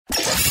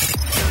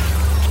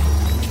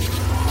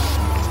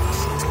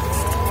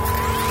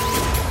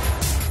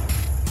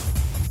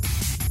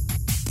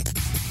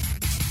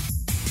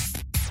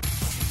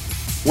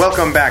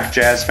Welcome back,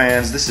 Jazz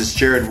fans. This is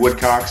Jared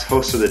Woodcox,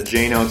 host of the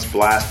J Notes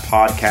Blast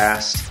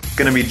podcast.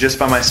 Going to be just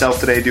by myself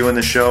today doing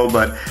the show,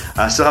 but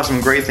still have some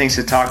great things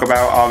to talk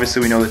about.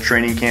 Obviously, we know that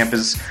training camp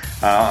is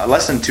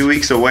less than 2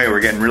 weeks away.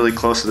 We're getting really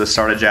close to the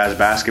start of Jazz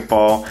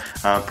basketball.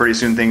 Pretty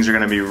soon things are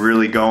going to be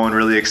really going,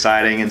 really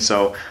exciting, and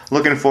so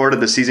looking forward to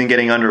the season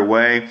getting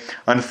underway.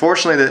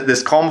 Unfortunately,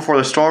 this calm before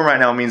the storm right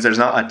now means there's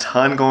not a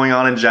ton going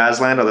on in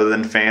Jazzland other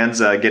than fans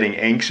getting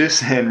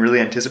anxious and really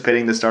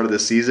anticipating the start of the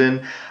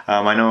season.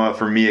 I know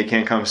for me it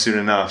can't come soon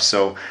enough.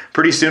 So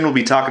pretty soon we'll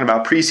be talking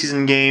about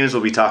preseason games.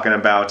 We'll be talking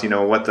about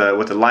what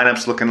the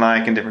lineup's looking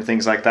like and different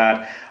things like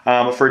that.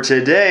 For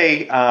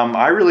today,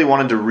 I really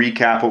wanted to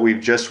recap what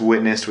we've just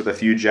witnessed with a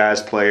few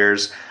Jazz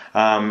players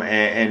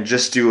and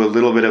just do a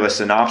little bit of a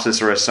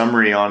synopsis or a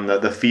summary on the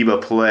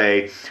FIBA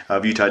play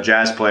of Utah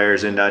Jazz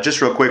players. And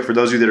just real quick, for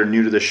those of you that are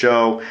new to the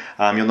show,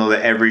 you'll know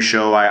that every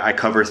show I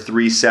cover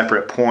 3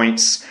 separate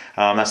points.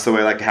 That's the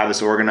way I like to have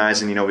this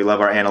organized, and we love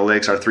our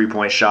analytics, our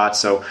 3-point shots.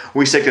 So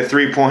we stick to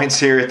 3 points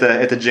here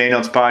at the J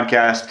Notes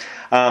podcast.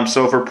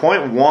 So for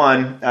point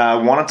 1, I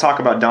want to talk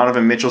about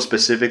Donovan Mitchell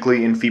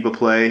specifically in FIBA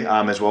play,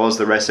 as well as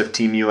the rest of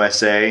Team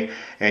USA,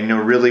 and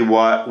really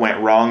what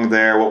went wrong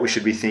there, what we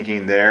should be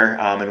thinking there,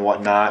 and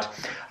whatnot.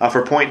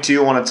 For point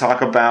 2, I want to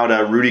talk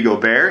about Rudy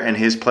Gobert and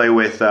his play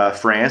with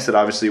France that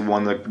obviously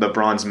won the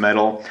bronze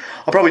medal.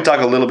 I'll probably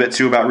talk a little bit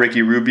too about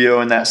Ricky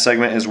Rubio in that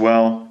segment as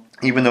well.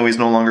 Even though he's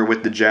no longer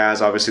with the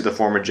Jazz, obviously the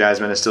former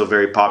Jazzman is still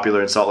very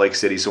popular in Salt Lake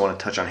City, so I want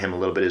to touch on him a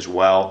little bit as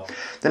well.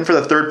 Then for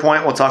the third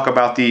point, we'll talk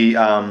about the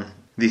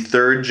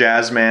third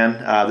Jazzman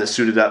that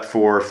suited up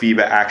for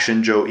FIBA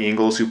action, Joe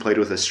Ingles, who played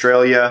with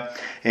Australia.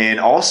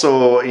 And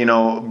also,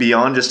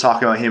 beyond just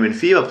talking about him in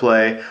FIBA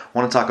play, I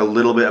want to talk a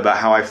little bit about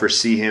how I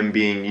foresee him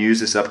being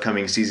used this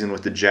upcoming season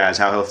with the Jazz,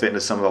 how he'll fit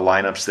into some of the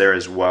lineups there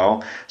as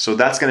well. So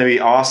that's going to be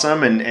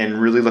awesome, and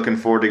really looking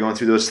forward to going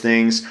through those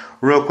things.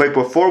 Real quick,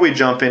 before we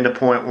jump into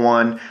point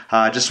 1,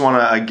 just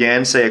want to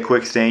again say a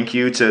quick thank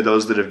you to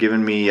those that have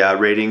given me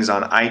ratings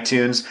on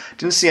iTunes.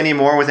 Didn't see any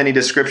more with any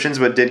descriptions,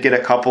 but did get a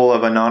couple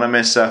of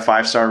anonymous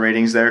 5-star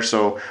ratings there.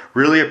 So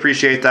really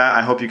appreciate that.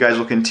 I hope you guys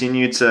will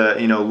continue to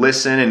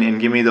listen and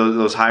give me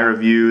those high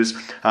reviews.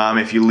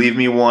 If you leave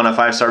me a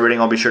 5-star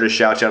rating, I'll be sure to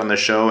shout you out on the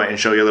show and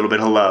show you a little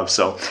bit of love.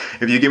 So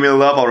if you give me the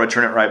love, I'll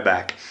return it right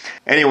back.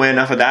 Anyway,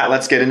 enough of that.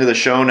 Let's get into the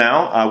show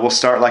now. We'll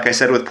start, like I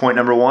said, with point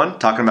number 1,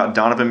 talking about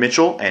Donovan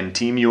Mitchell and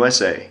Team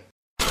USA.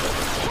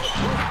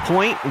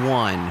 Point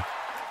 1.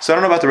 So I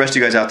don't know about the rest of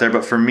you guys out there,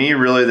 but for me,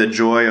 really the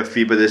joy of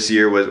FIBA this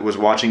year was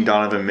watching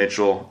Donovan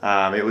Mitchell.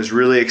 It was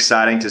really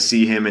exciting to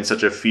see him in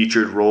such a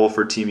featured role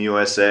for Team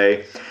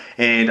USA.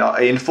 And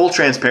in full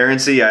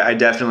transparency, I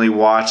definitely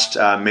watched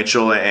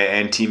Mitchell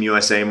and Team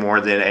USA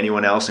more than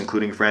anyone else,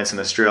 including France and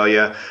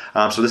Australia.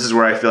 So this is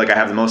where I feel like I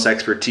have the most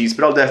expertise,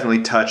 but I'll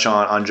definitely touch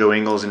on Joe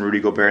Ingles and Rudy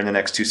Gobert in the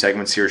next 2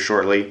 segments here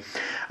shortly.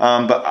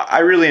 But I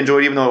really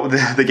enjoyed, even though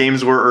the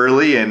games were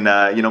early, and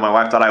my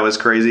wife thought I was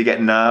crazy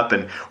getting up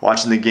and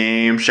watching the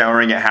game,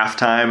 showering at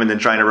halftime, and then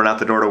trying to run out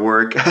the door to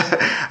work.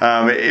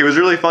 It was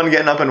really fun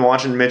getting up and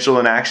watching Mitchell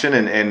in action,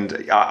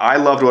 and I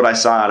loved what I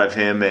saw out of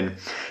him. And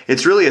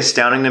it's really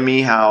astounding to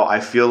me how I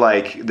feel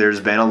like there's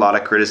been a lot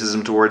of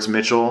criticism towards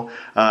Mitchell,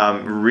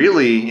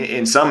 really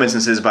in some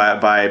instances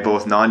by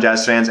both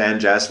non-Jazz fans and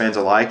Jazz fans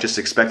alike, just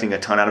expecting a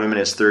ton out of him in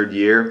his 3rd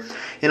year.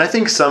 And I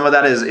think some of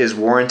that is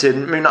warranted. I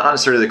mean, not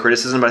necessarily the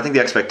criticism, but I think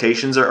the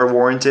expectations are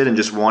warranted and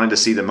just wanting to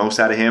see the most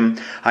out of him.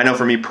 I know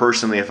for me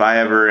personally, if I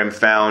ever am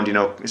found,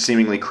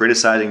 seemingly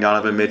criticizing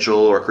Donovan Mitchell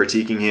or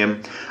critiquing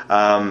him,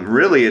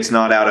 really it's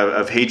not out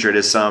of hatred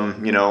as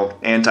some,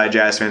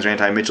 anti-Jazz fans or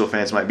anti-Mitchell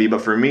fans might be.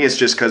 But for me, it's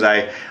just because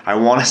I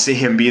want to see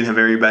him be the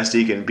very best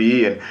he can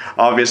be. And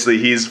obviously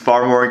he's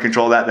far more in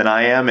control of that than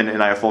I am,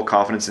 and I have full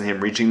confidence in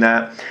him reaching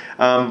that.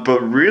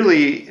 But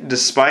really,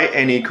 despite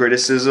any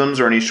criticisms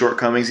or any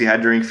shortcomings he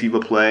had during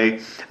FIBA play,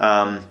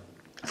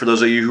 for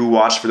those of you who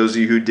watched, for those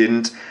of you who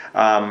didn't,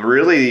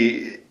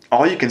 really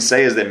all you can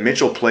say is that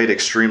Mitchell played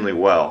extremely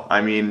well.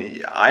 I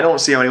mean, I don't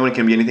see how anyone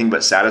can be anything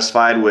but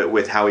satisfied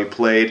with how he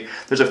played.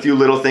 There's a few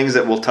little things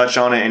that we'll touch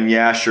on, and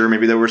yeah, sure,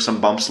 maybe there were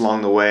some bumps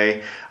along the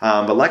way.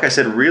 But like I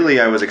said, really,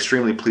 I was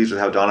extremely pleased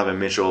with how Donovan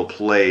Mitchell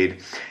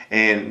played.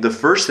 And the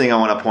first thing I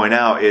want to point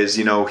out is,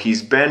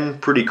 he's been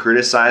pretty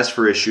criticized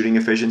for his shooting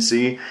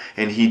efficiency,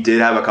 and he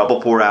did have a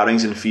couple poor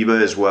outings in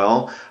FIBA as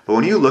well. But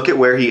when you look at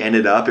where he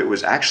ended up, it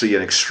was actually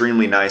an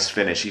extremely nice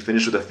finish. He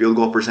finished with a field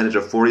goal percentage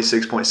of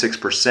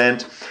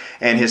 46.6%,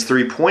 and his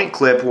three-point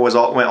clip went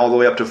all the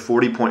way up to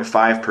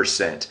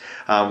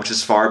 40.5%, which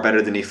is far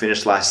better than he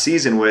finished last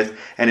season with.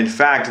 And in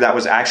fact, that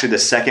was actually the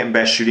second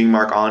best shooting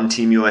mark on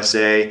Team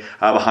USA,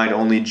 behind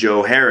only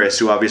Joe Harris,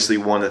 who obviously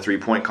won the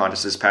three-point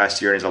contest this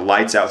past year and is a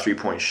lights-out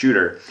three-point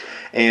shooter.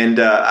 And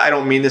I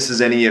don't mean this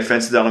as any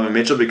offense to Donovan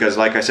Mitchell, because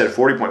like I said,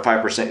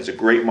 40.5% is a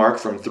great mark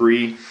from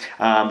 3.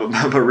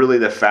 But really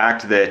the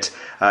fact that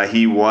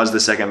he was the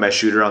second best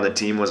shooter on the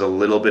team was a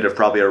little bit of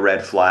probably a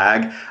red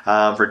flag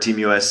for Team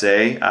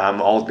USA.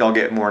 I'll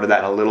get more into that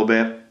in a little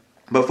bit.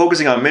 But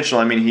focusing on Mitchell,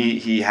 I mean,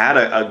 he had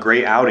a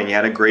great outing. He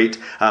had a great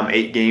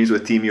 8 games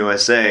with Team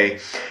USA.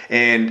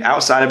 And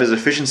outside of his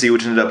efficiency,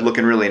 which ended up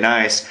looking really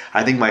nice,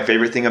 I think my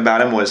favorite thing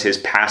about him was his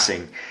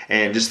passing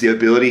and just the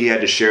ability he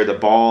had to share the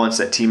ball and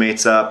set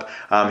teammates up.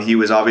 He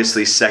was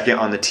obviously second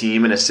on the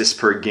team in assists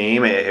per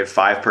game at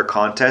 5 per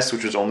contest,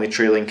 which was only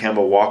trailing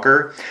Kemba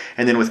Walker.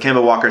 And then with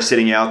Kemba Walker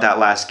sitting out that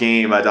last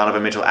game,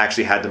 Donovan Mitchell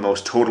actually had the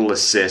most total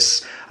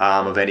assists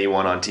of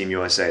anyone on Team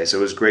USA. So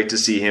it was great to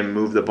see him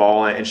move the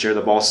ball and share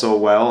the ball so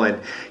well.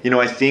 And,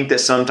 I think that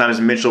sometimes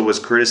Mitchell was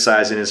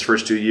criticized in his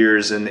first 2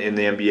 years in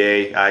the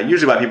NBA,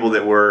 usually by people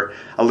that were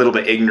a little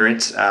bit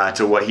ignorant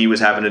to what he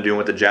was having to do and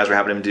what the Jazz were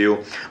having him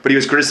do. But he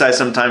was criticized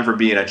sometimes for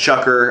being a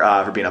chucker,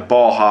 for being a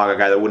ball hog, a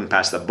guy that wouldn't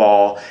pass the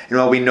ball.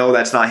 While we know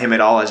that's not him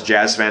at all, as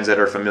Jazz fans that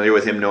are familiar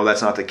with him know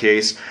that's not the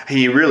case,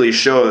 he really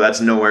showed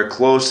that's nowhere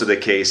close to the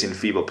case in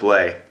FIBA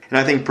play. And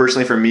I think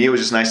personally for me, it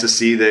was just nice to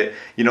see that,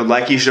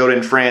 like he showed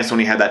in France when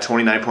he had that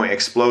 29-point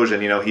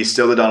explosion, he's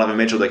still the Donovan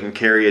Mitchell that can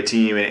carry a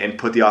team and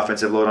put the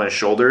offensive load on his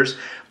shoulders.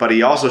 But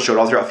he also showed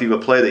all throughout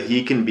FIBA play that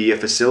he can be a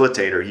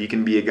facilitator. He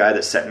can be a guy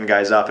that's setting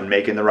guys up and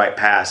making the right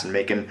pass and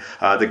making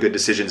the good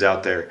decisions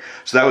out there.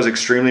 So that was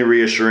extremely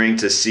reassuring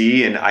to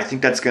see. And I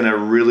think that's going to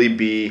really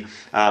be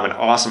an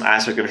awesome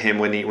aspect of him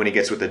when he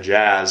gets with the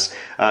Jazz.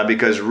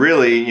 Because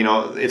really,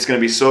 it's going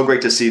to be so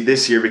great to see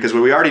this year because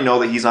we already know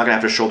that he's not going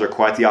to have to shoulder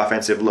quite the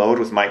offensive load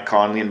with Mike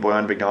Conley and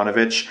Bojan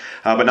Bogdanovic.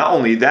 But not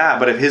only that,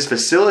 but if his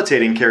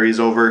facilitating carries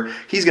over,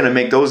 he's going to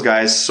make those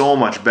guys so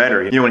much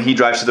better. When he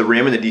drives to the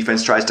rim and the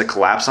defense tries to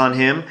collapse on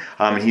him,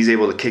 and he's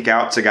able to kick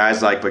out to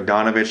guys like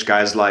Bogdanovic,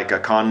 guys like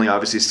Conley,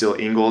 obviously still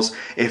Ingles.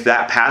 If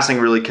that passing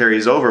really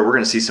carries over, we're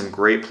going to see some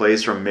great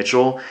plays from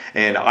Mitchell.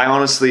 And I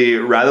honestly,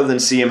 rather than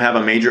see him have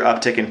a major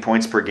uptick in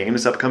points per game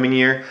this upcoming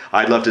year,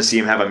 I'd love to see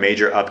him have a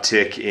major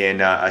uptick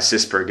in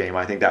assists per game.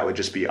 I think that would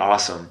just be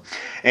awesome.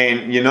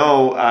 And,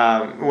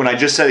 when I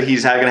just said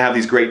he's going to have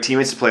these great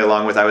teammates to play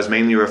along with, I was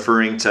mainly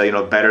referring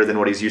to, better than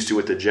what he's used to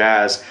with the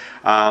Jazz.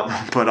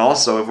 But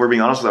also, if we're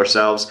being honest with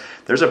ourselves,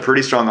 there's a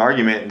pretty strong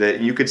argument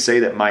that you could say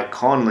that Mike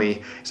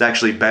Conley is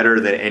actually better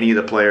than any of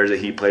the players that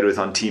he played with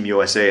on Team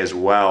USA as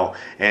well.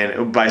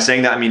 And by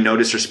saying that, I mean no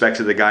disrespect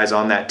to the guys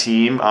on that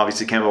team.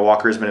 Obviously, Kemba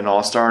Walker has been an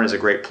all-star and is a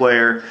great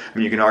player. I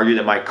mean, you can argue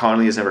that Mike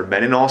Conley has never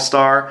been an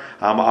all-star.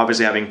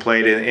 Obviously, having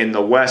played in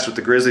the West with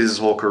the Grizzlies his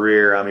whole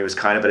career, he was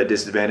kind of at a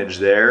disadvantage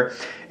there.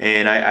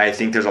 And I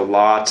think there's a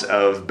lot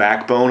of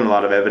backbone and a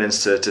lot of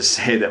evidence to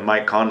say that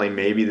Mike Conley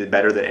may be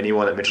better than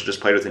anyone that Mitchell just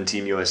played with in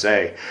Team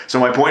USA. So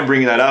my point in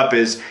bringing that up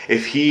is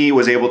if he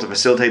was able to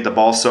facilitate the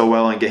ball so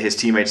well and get his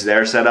teammates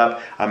there set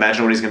up,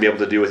 imagine what he's going to be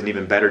able to do with an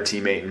even better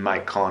teammate in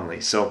Mike Conley.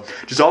 So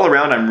just all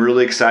around, I'm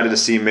really excited to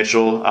see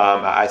Mitchell.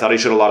 I thought he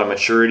showed a lot of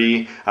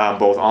maturity,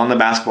 both on the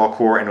basketball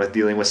court and with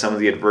dealing with some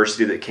of the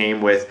adversity that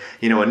came with,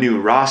 a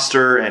new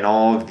roster and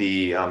all of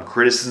the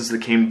criticisms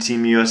that came to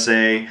Team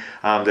USA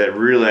that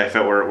really I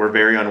felt were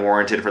very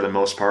unwarranted for the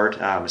most part,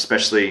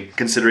 especially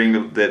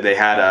considering that they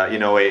had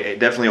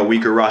definitely a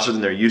weaker roster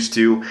than they're used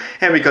to,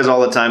 and because all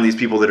the time these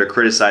people that are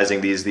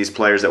criticizing these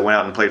players that went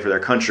out and played for their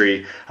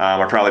country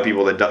are probably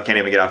people that can't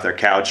even get off their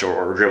couch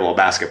or dribble a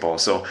basketball.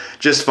 So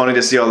just funny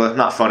to see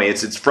not funny,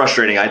 it's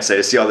frustrating, I'd say,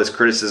 to see all this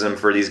criticism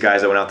for these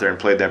guys that went out there and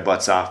played their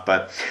butts off.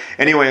 But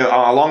anyway,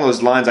 along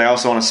those lines, I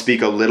also want to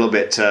speak a little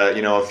bit to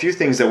a few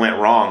things that went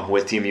wrong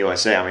with Team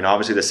USA. I mean,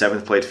 obviously the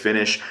 7th place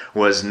finish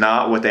was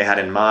not what they had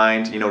in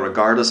mind.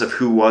 Regardless of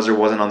who was or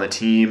wasn't on the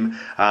team,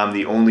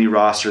 the only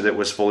roster that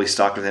was fully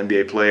stocked with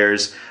NBA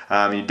players,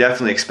 you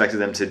definitely expected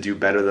them to do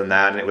better than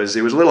that. And it was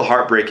a little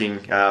heartbreaking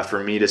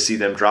for me to see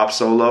them drop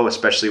so low,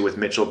 especially with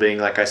Mitchell being,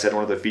 like I said,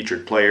 one of the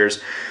featured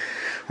players.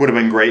 Would have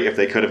been great if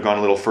they could have gone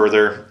a little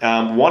further.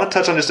 Want to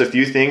touch on just a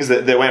few things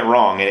that went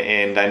wrong,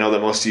 and I know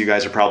that most of you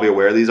guys are probably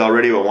aware of these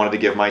already, but wanted to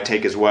give my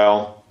take as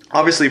well.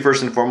 Obviously,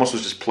 first and foremost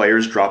was just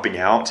players dropping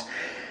out.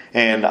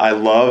 And I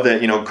love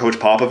that, Coach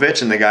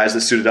Popovich and the guys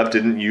that suited up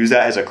didn't use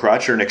that as a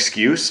crutch or an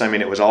excuse. I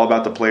mean, it was all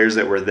about the players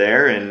that were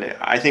there. And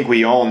I think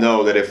we all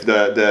know that if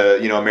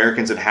the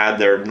Americans had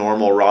their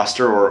normal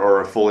roster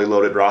or a fully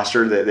loaded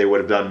roster, they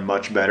would have done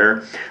much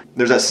better.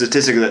 There's that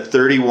statistic that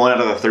 31 out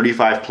of the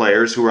 35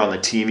 players who were on the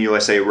Team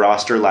USA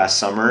roster last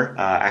summer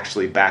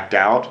actually backed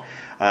out.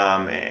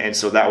 And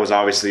so that was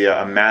obviously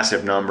a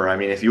massive number. I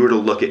mean, if you were to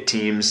look at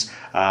teams,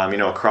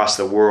 across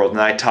the world, and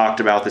I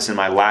talked about this in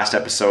my last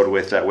episode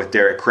with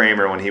Derek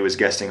Kramer when he was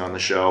guesting on the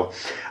show.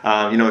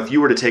 If you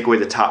were to take away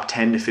the top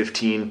 10 to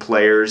 15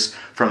 players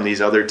from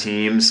these other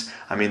teams,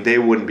 I mean, they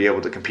wouldn't be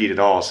able to compete at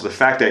all. So the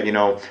fact that,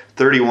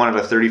 31 out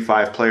of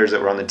 35 players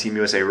that were on the Team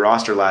USA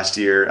roster last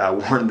year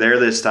weren't there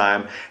this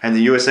time, and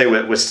the USA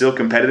was still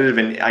competitive,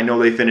 and I know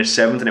they finished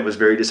 7th, and it was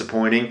very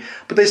disappointing,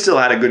 but they still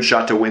had a good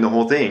shot to win the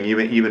whole thing,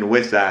 even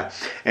with that.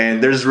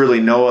 And there's really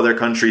no other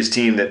country's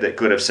team that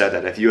could have said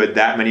that. If you had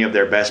that many of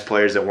their best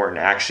players that weren't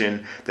in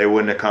action, they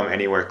wouldn't have come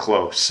anywhere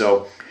close.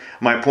 So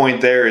my point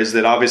there is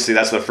that obviously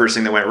that's the first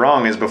thing that went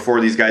wrong is before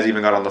these guys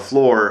even got on the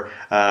floor,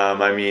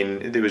 I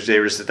mean, they were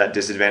just at that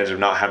disadvantage of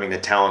not having the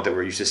talent that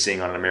we're used to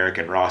seeing on an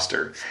American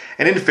roster.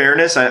 And in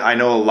fairness, I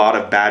know a lot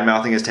of bad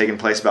mouthing has taken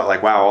place about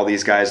like, wow, all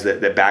these guys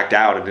that backed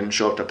out and didn't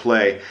show up to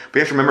play. But you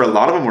have to remember, a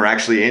lot of them were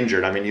actually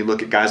injured. I mean, you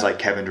look at guys like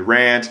Kevin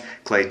Durant,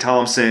 Klay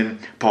Thompson,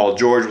 Paul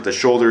George with the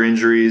shoulder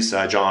injuries,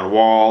 John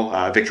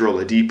Wall, Victor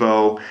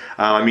Oladipo.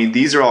 I mean,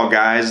 these are all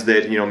guys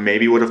that,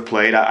 maybe would have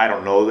played. I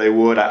don't know they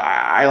would.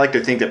 I like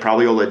to think that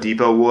probably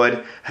Oladipo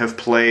would have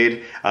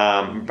played.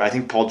 I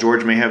think Paul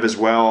George may have as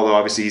well, although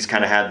obviously he's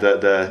kind of had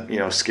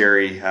the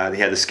scary, he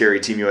had the scary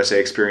Team USA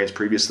experience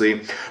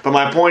previously. But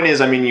my point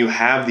is, I mean, you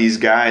have these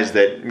guys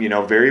that,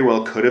 very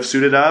well could have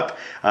suited up,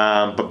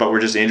 but were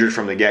just injured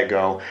from the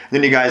get-go. And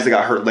then you guys that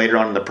got hurt later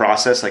on in the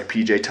process, like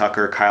PJ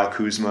Tucker, Kyle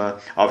Kuzma,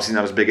 obviously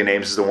not as big a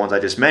names as the ones I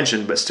just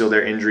mentioned, but still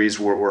their injuries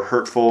were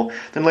hurtful.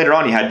 Then later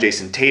on, you had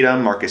Jason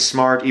Tatum, Marcus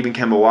Smart, even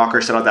Kemba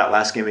Walker set out that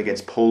last game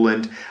against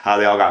Poland.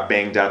 They all got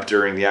banged up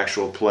during the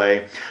actual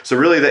play. So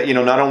really, that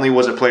not only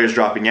was it players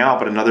dropping out,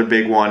 but another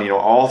big one,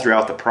 all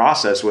throughout the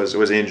process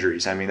was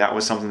injuries. I mean, that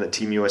was something that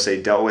Team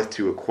USA dealt with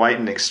to quite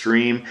an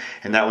extreme,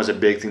 and that was a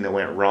big thing that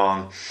went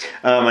wrong.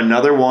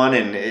 Another one,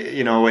 and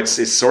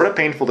it's sort of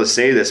painful to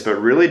say this, but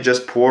really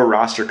just poor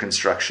roster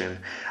construction.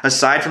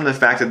 Aside from the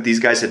fact that these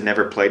guys had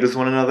never played with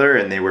one another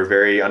and they were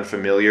very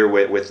unfamiliar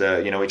with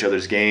each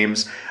other's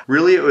games,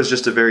 really it was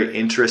just a very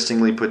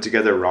interestingly put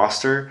together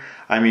roster.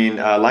 I mean,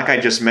 like I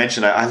just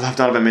mentioned, I love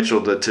Donovan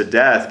Mitchell to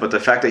death, but the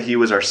fact that he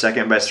was our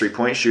second best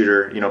three-point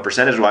shooter,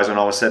 percentage-wise when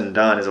all was said and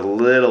done, is a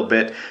little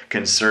bit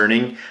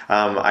concerning.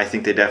 I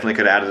think they definitely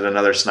could have added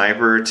another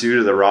sniper or two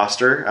to the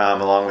roster,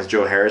 along with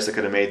Joe Harris, that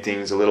could have made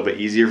things a little bit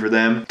easier for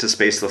them to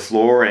space the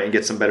floor and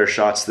get some better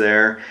shots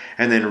there.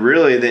 And then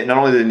really, not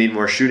only did they need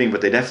more shooting,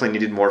 but they definitely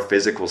needed more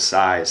physical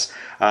size.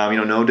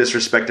 No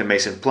disrespect to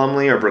Mason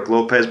Plumlee or Brook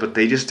Lopez, but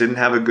they just didn't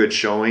have a good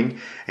showing.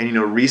 And,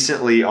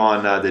 recently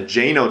on the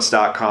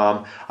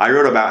jnotes.com, I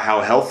wrote about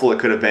how helpful it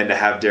could have been to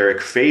have Derek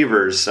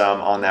Favors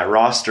on that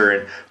roster.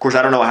 And, of course,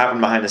 I don't know what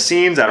happened behind the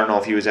scenes. I don't know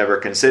if he was ever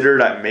considered.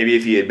 Maybe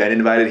if he had been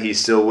invited, he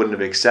still wouldn't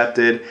have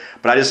accepted.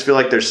 But I just feel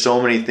like there's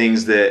so many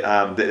things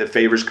that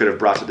Favors could have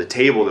brought to the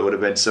table that would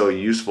have been so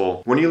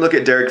useful. When you look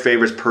at Derek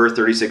Favors per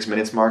 36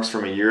 minutes marks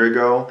from a year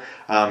ago,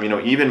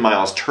 even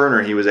Miles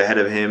Turner, he was ahead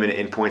of him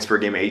in points per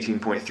game,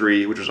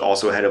 18.3, which was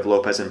also ahead of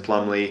Lopez and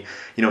Plumlee.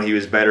 He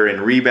was better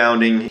in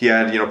rebounding. He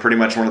had, pretty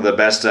much one of the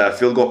best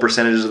field goal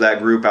percentages of that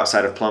group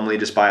outside of Plumlee,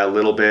 just by a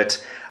little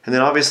bit. And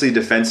then obviously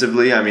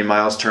defensively, I mean,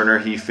 Miles Turner,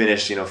 he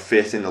finished,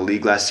 fifth in the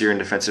league last year in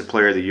Defensive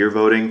Player of the Year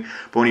voting.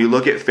 But when you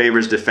look at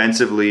Favors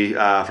defensively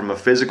from a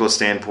physical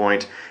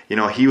standpoint,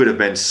 he would have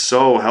been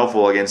so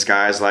helpful against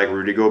guys like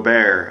Rudy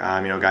Gobert,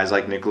 guys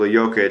like Nikola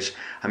Jokic.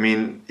 I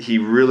mean, he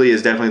really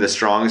is definitely the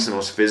strongest and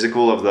most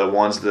physical of the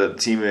ones the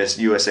Team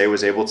USA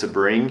was able to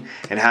bring.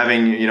 And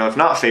having, if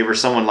not Favors,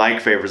 someone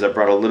like Favors that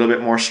brought a little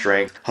bit more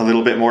strength, a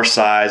little bit more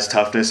size,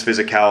 toughness,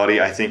 physicality,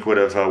 I think would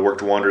have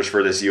worked wonders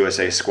for this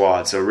USA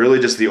squad. So really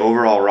just the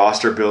overall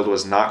roster build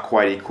was not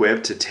quite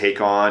equipped to take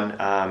on,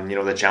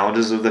 the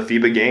challenges of the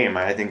FIBA game.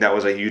 I think that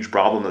was a huge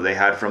problem that they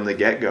had from the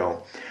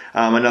get-go.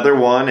 Another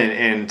one,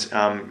 and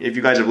if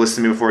you guys have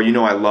listened to me before,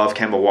 I love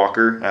Kemba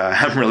Walker.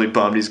 I'm really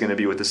bummed he's going to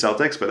be with the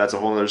Celtics, but that's a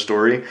whole other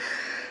story.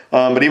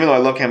 But even though I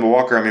love Kemba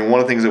Walker, I mean, one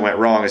of the things that went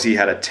wrong is he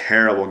had a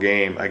terrible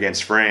game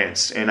against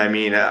France. And I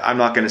mean, I'm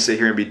not going to sit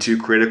here and be too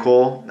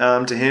critical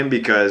to him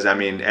because, I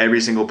mean,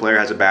 every single player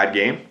has a bad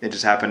game. It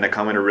just happened to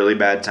come at a really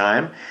bad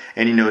time.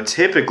 And,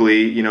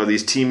 typically,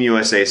 these Team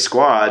USA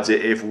squads,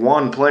 if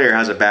one player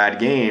has a bad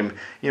game,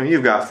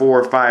 you've got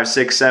 4, 5,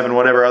 6, 7,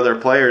 whatever other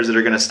players that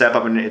are going to step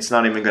up and it's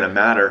not even going to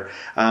matter.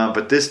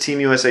 But this Team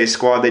USA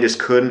squad, they just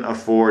couldn't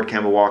afford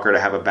Kemba Walker to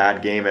have a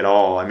bad game at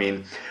all. I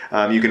mean,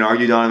 you can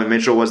argue Donovan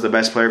Mitchell was the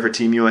best player for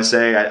Team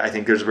USA. I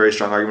think there's a very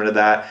strong argument of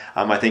that.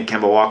 I think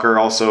Kemba Walker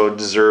also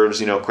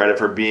deserves, credit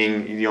for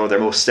being, their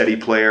most steady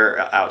player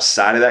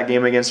outside of that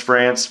game against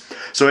France.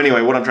 So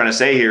anyway, what I'm trying to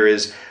say here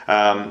is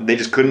they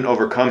just couldn't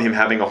overcome him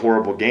having a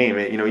horrible game.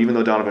 Even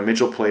though Donovan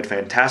Mitchell played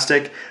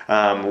fantastic,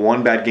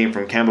 one bad game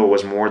from Kemba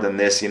was more than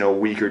this,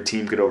 weaker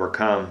team could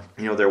overcome.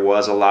 There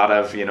was a lot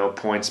of,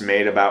 points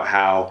made about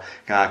how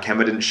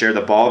Kemba didn't share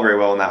the ball very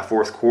well in that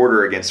fourth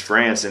quarter against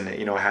France. And,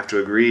 I have to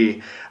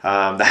agree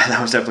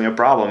that was definitely a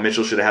problem.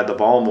 Mitchell should have had the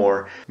ball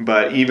more.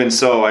 But even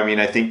so, I mean,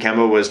 I think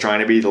Kemba was trying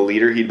to be the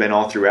leader. He'd been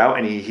all throughout,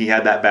 and he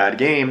had that bad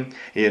game.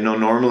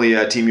 Normally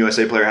a Team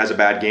USA player has a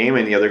bad game,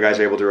 and the other guys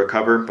are able to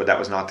recover, but that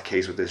was not the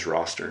case with this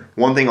roster.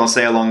 One thing I'll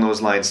say along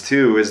those lines,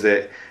 too, is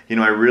that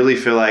I really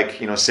feel like,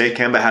 say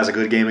Kemba has a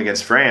good game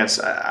against France,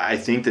 I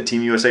think that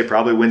Team USA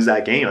probably wins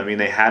that game. I mean,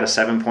 they had a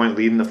 7-point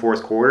lead in the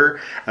fourth quarter,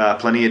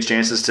 plenty of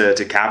chances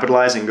to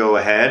capitalize and go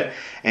ahead.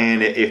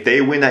 And if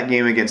they win that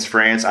game against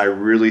France, I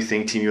really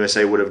think Team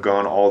USA would have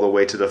gone all the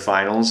way to the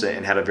finals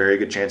and had a very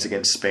good chance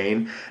against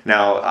Spain.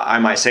 Now, I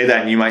might say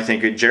that, and you might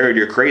think, Jared,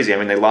 you're crazy. I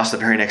mean, they lost the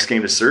very next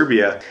game to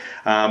Serbia.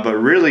 But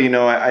really,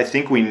 I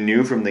think we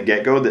knew from the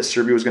get-go that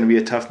Serbia was going to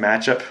be a tough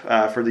matchup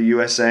for the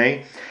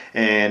USA.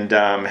 And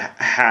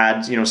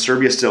had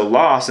Serbia still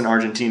lost and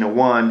Argentina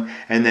won,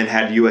 and then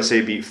had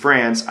USA beat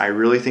France, I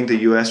really think the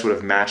US would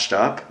have matched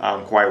up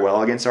quite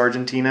well against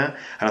Argentina.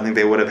 I don't think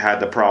they would have had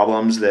the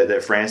problems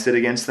that France did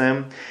against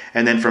them.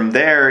 And then from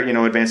there,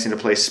 advancing to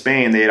play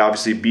Spain, they had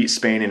obviously beat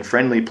Spain in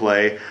friendly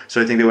play,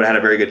 so I think they would have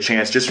had a very good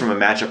chance just from a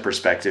matchup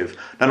perspective.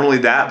 Not only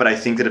that, but I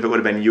think that if it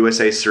would have been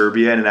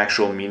USA-Serbia in an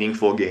actual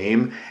meaningful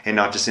game and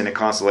not just in a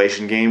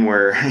consolation game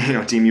where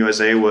Team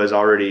USA was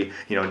already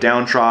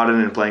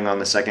downtrodden and playing on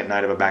the second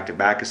night of a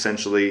back-to-back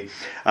essentially,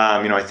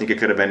 I think it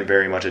could have been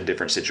very much a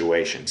different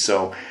situation.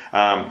 So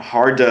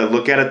hard to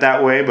look at it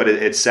that way, but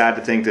it's sad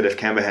to think that if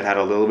Kemba had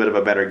a little bit of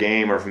a better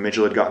game, or if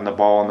Mitchell had gotten the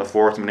ball in the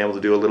fourth and been able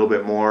to do a little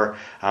bit more,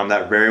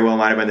 that very well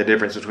might have been the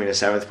difference between a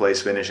 7th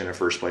place finish and a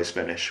 1st place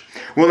finish.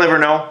 We'll never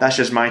know. That's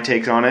just my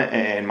take on it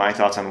and my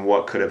thoughts on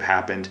what could have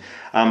happened.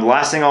 The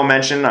last thing I'll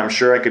mention, I'm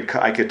sure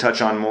I could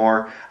touch on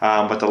more,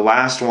 but the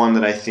last one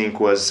that I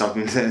think was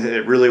something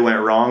that really went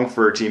wrong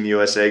for Team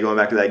USA, going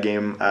back to that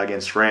game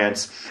against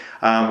France,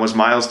 was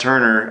Miles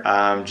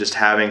Turner just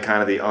having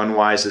kind of the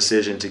unwise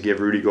decision to give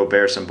Rudy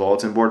Gobert some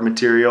bulletin board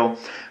material.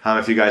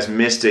 If you guys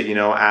missed it,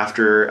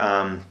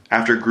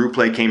 after group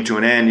play came to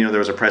an end, there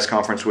was a press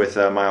conference with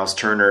Miles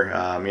Turner,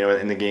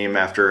 in the game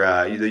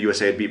after the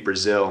USA had beat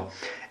Brazil.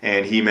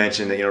 And he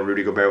mentioned that,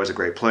 Rudy Gobert was a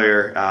great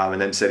player,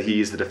 and then said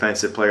he's the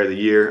defensive player of the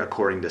year,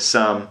 according to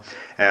some.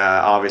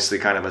 Obviously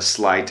kind of a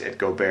slight at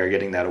Gobert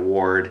getting that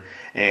award.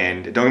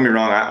 And don't get me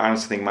wrong, I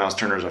honestly think Miles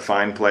Turner is a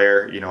fine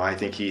player. I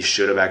think he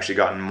should have actually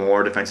gotten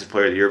more defensive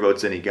player of the year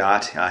votes than he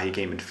got. He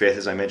came in 5th,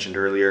 as I mentioned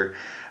earlier.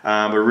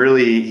 But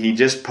really, he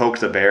just poked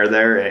the bear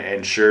there.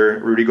 And sure,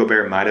 Rudy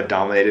Gobert might have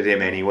dominated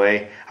him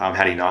anyway,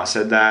 had he not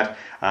said that.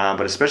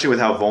 But especially with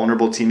how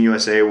vulnerable Team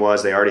USA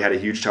was, they already had a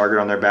huge target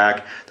on their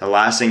back. The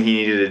last thing he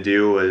needed to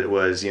do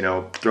was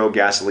throw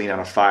gasoline on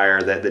a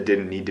fire that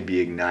didn't need to be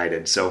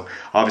ignited. So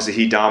obviously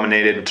he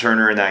dominated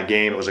Turner in that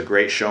game. It was a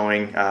great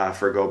showing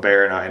for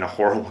Gobert and a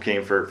horrible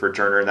game for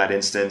Turner in that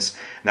instance.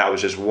 And that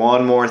was just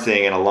one more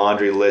thing in a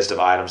laundry list of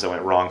items that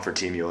went wrong for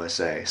Team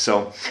USA.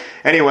 So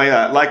anyway,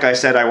 like I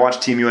said, I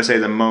watched Team USA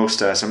the most,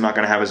 so I'm not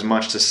going to have as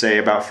much to say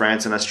about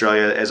France and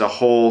Australia as a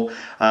whole.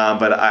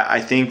 But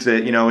I think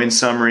that, in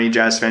summary,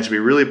 Jazz fans should be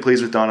really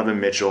pleased with Donovan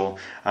Mitchell.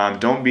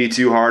 Don't be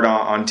too hard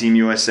on Team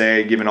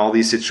USA, given all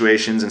these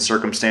situations and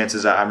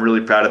circumstances. I'm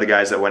really proud of the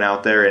guys that went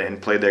out there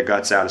and played their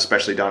guts out,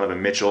 especially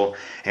Donovan Mitchell.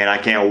 And I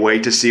can't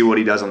wait to see what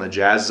he does on the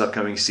Jazz's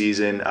upcoming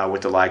season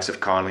with the likes of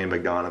Conley and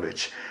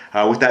Bogdanovic.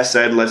 With that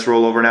said, let's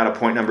roll over now to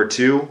point number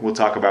 2. We'll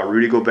talk about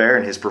Rudy Gobert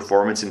and his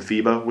performance in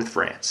FIBA with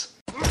France.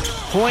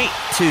 Point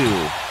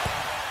 2.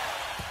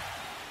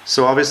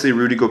 So obviously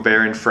Rudy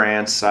Gobert in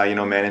France,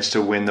 managed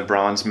to win the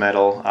bronze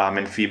medal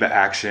in FIBA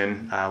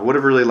action. Would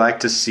have really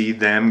liked to see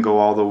them go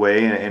all the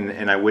way,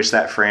 and I wish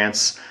that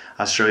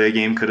France-Australia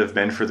game could have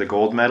been for the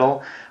gold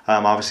medal.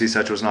 Obviously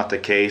such was not the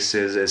case,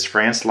 as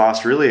France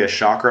lost really a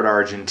shocker to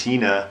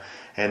Argentina,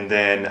 and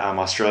then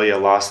Australia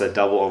lost that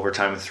double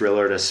overtime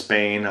thriller to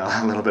Spain.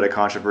 A little bit of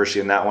controversy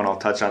in that one. I'll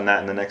touch on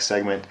that in the next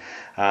segment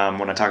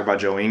when I talk about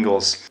Joe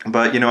Ingles.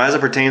 But, as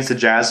it pertains to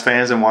Jazz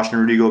fans and watching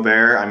Rudy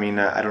Gobert,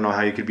 I don't know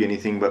how you could be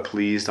anything but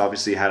pleased.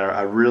 Obviously had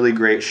a really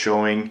great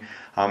showing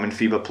in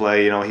FIBA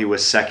play. He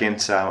was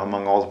second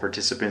among all the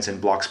participants in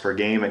blocks per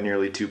game at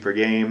nearly 2 per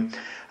game.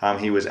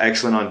 He was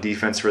excellent on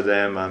defense for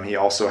them. He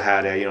also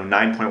had a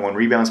 9.1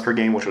 rebounds per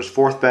game, which was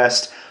 4th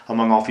best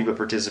among all FIBA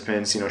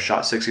participants.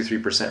 Shot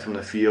 63% from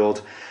the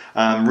field.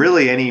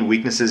 Really, any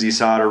weaknesses you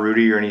saw to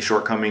Rudy or any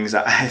shortcomings,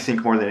 I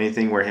think more than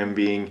anything, were him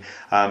being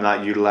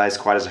not utilized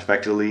quite as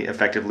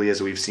effectively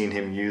as we've seen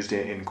him used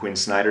in Quinn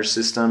Snyder's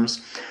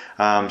systems.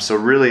 So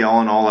really,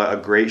 all in all, a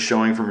great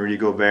showing from Rudy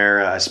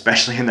Gobert,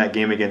 especially in that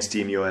game against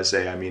Team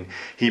USA.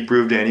 He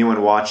proved to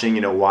anyone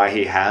watching, why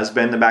he has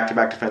been the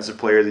back-to-back Defensive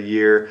Player of the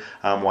Year,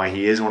 why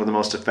he is one of the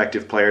most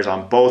effective players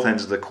on both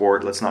ends of the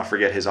court. Let's not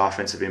forget his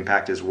offensive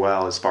impact as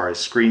well, as far as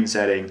screen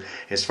setting,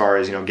 as far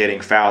as,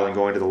 getting fouled and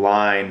going to the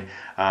line,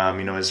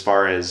 as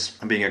far as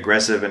being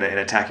aggressive and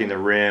attacking the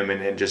rim,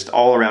 and just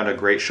all around a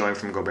great showing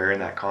from Gobert in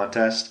that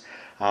contest.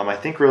 I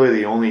think really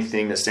the only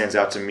thing that stands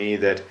out to me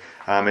that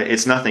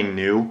it's nothing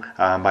new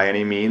by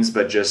any means,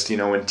 but just,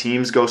 when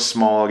teams go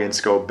small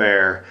against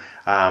Gobert,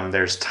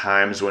 there's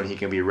times when he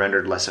can be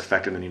rendered less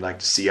effective than you'd like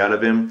to see out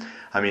of him.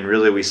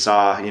 Really we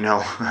saw,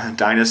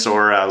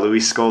 dinosaur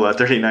Luis Scola,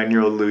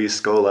 39-year-old Luis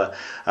Scola,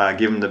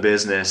 give him the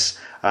business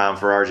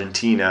for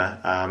Argentina.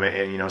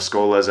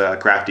 Scola's a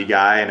crafty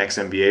guy, an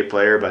ex-NBA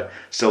player, but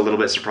still a little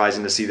bit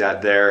surprising to see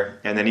that there.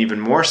 And then even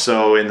more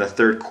so in the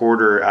third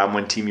quarter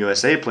when Team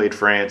USA played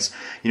France,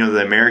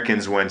 the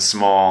Americans went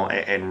small,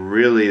 and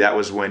really that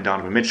was when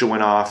Donovan Mitchell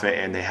went off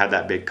and they had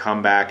that big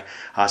comeback.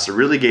 So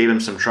really gave him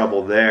some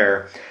trouble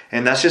there.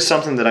 And that's just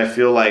something that I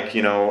feel like,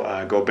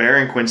 Gobert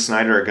and Quinn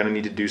Snyder are going to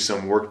need to do some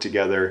some work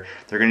together.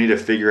 They're going to need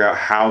to figure out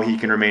how he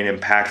can remain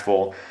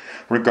impactful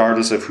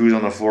regardless of who's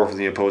on the floor for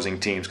the opposing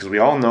teams, because we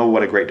all know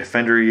what a great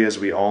defender he is.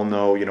 We all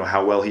know,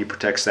 how well he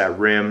protects that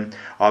rim.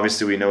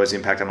 Obviously, we know his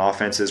impact on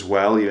offense as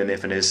well, even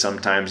if it is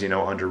sometimes,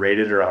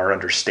 underrated or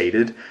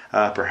understated,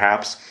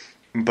 perhaps.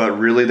 But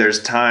really,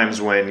 there's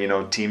times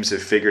when, teams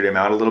have figured him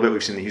out a little bit.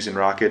 We've seen the Houston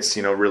Rockets,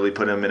 really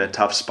put him in a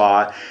tough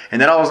spot.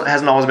 And that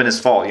hasn't always been his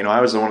fault.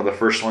 I was one of the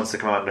first ones to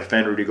come out and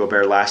defend Rudy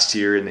Gobert last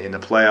year in the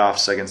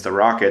playoffs against the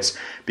Rockets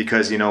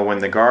because, when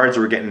the guards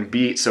were getting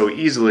beat so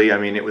easily,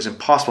 it was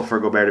impossible for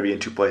Gobert to be in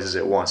two places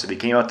at once. If he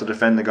came out to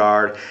defend the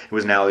guard, it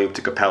was an alley-oop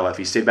to Capella. If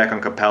he stayed back on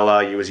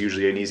Capella, it was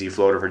usually an easy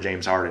floater for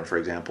James Harden, for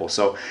example.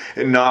 So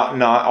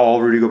not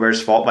all Rudy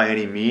Gobert's fault by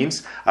any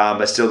means,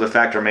 but still the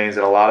fact remains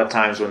that a lot of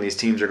times when these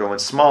teams are going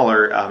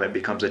smaller, it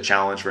becomes a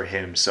challenge for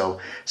him. So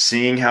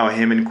seeing how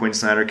him and Quinn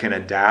Snyder can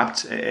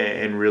adapt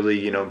and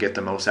really, get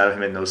the most out of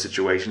him in those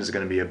situations is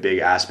going to be a big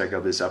aspect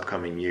of this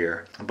upcoming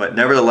year. But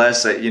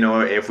nevertheless,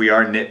 if we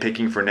are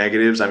nitpicking for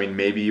negatives,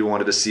 maybe you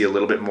wanted to see a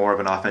little bit more of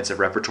an offensive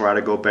repertoire out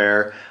of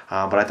Gobert.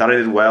 But I thought he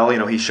did well.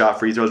 He shot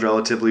free throws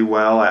relatively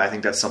well. I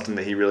think that's something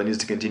that he really needs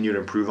to continue to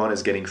improve on,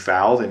 is getting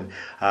fouled and,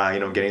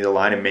 getting to the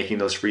line and making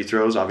those free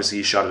throws. Obviously,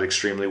 he shot it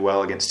extremely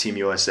well against Team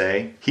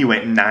USA. He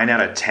went 9 out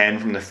of 10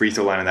 from the free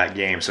throw line in that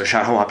game. So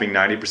shot a whopping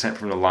 90%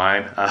 from the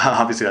line.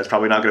 Obviously, that's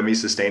probably not going to be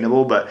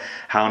sustainable, but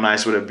how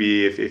nice would it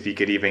be if he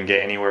could even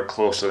get anywhere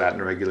close to that in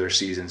the regular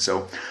season?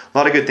 So a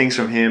lot of good things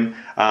from him.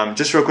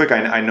 Just real quick,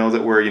 I know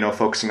that we're,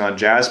 focusing on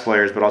Jazz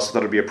players, but also thought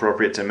it would be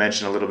appropriate to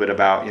mention a little bit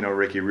about,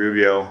 Ricky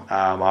Rubio.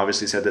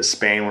 Obviously said that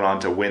Spain went on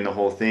to win the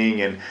whole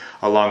thing, and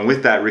along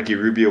with that, Ricky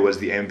Rubio was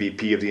the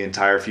MVP of the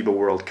entire FIBA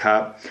World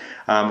Cup.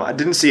 I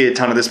didn't see a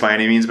ton of this by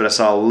any means, but I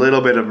saw a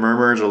little bit of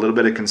murmurs, a little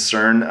bit of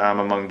concern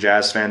among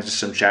Jazz fans, just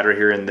some chatter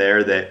here and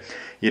there that,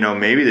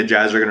 maybe the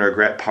Jazz are going to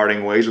regret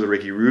parting ways with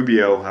Ricky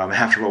Rubio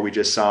after what we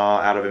just saw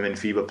out of him in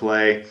FIBA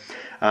play.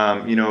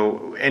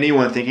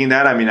 Anyone thinking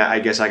that, I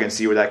guess I can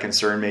see where that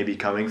concern may be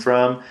coming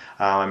from.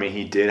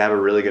 He did have a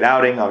really good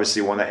outing,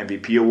 obviously won that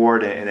MVP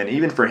award, and then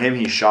even for him,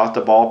 he shot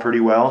the ball pretty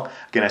well.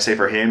 Again, I say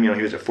for him,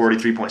 he was at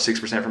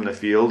 43.6% from the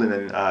field and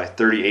then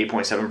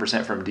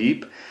 38.7% from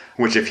deep,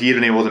 which if he had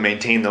been able to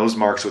maintain those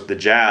marks with the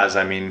Jazz,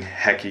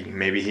 heck,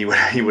 maybe he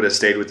would have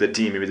stayed with the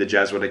team. Maybe the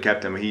Jazz would have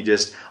kept him. He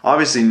just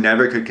obviously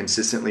never could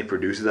consistently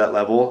produce at that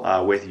level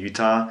with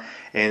Utah.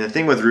 And the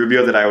thing with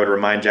Rubio that I would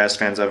remind Jazz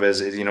fans of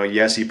is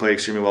yes, he played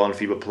extremely well in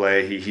FIBA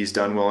play. He's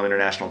done well in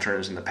international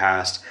tournaments in the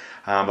past.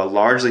 But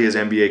largely his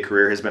NBA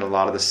career has been a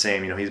lot of the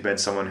same. He's been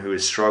someone who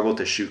has struggled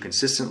to shoot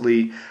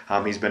consistently.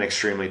 He's been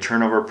extremely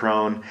turnover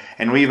prone.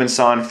 And we even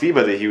saw in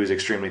FIBA that he was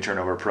extremely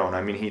turnover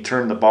prone. He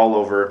turned the ball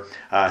over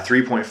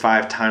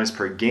 3.5 times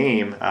per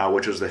game,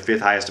 which was the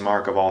 5th highest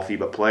mark of all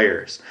FIBA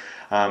players.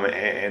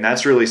 And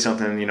that's really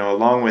something,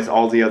 along with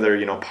all the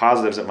other,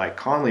 positives that Mike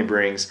Conley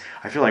brings.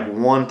 I feel like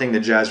one thing the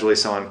Jazz really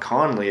saw in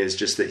Conley is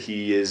just that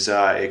he is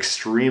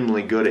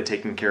extremely good at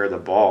taking care of the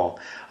ball.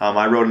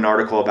 I wrote an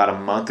article about a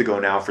month ago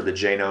now for the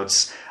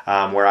J-Notes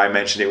where I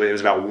mentioned it was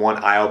about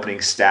one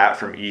eye-opening stat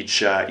from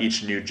each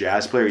new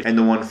Jazz player. And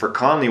the one for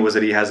Conley was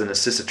that he has an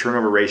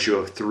assist-to-turnover ratio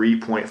of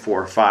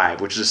 3.45,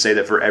 which is to say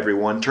that for every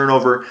one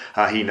turnover,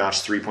 he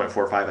notched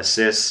 3.45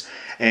 assists.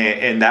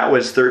 And that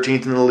was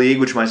 13th in the league,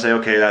 which might say,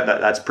 okay,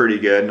 that's pretty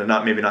good,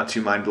 and maybe not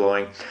too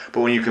mind-blowing. But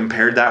when you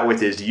compared that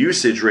with his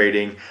usage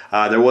rating,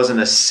 there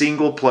wasn't a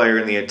single player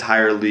in the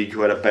entire league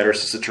who had a better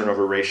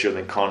assist-to-turnover ratio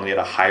than Conley, at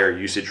a higher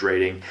usage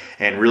rating.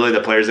 And really,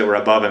 the players that were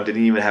above him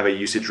didn't even have a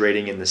usage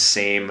rating in the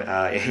same,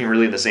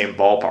 really in the same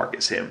ballpark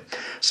as him.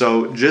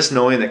 So just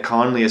knowing that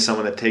Conley is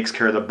someone that takes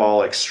care of the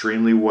ball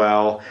extremely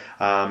well,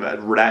 that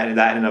in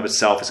and of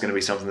itself is going to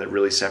be something that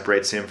really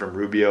separates him from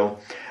Rubio.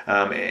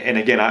 And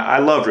again, I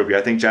love Rubio.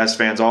 I think Jazz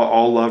fans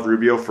all love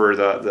Rubio for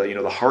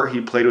the heart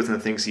he played with and the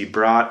things he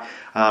brought.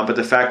 But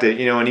the fact that,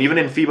 and even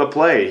in FIBA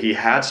play, he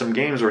had some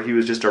games where he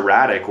was just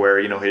erratic, where,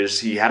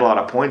 he had a lot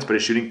of points, but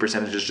his shooting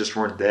percentages just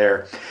weren't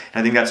there. And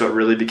I think that's what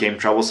really became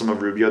troublesome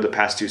of Rubio the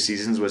past 2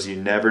 seasons, was you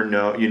never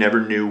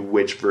knew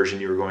which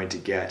version you were going to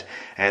get.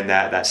 And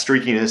that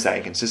streakiness, that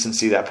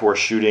inconsistency, that poor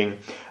shooting,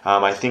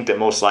 I think that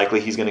most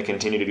likely he's going to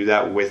continue to do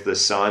that with the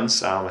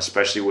Suns,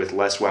 especially with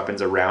less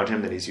weapons around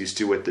him than he's used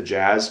to with the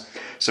Jazz.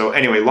 So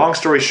anyway, long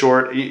story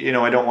short,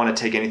 I don't want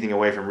to take anything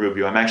away from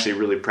Rubio. I'm actually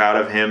really proud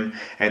of him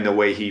and the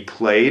way he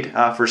played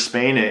for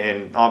Spain,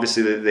 and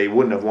obviously they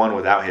wouldn't have won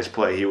without his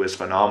play. He was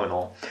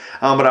phenomenal.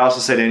 But I also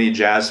said to any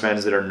Jazz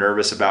fans that are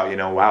nervous about,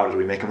 wow, did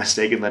we make a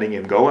mistake in letting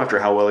him go after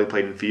how well he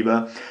played in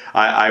FIBA?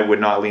 I would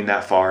not lean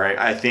that far.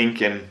 I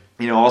think, and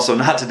also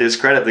not to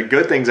discredit the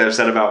good things I've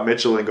said about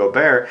Mitchell and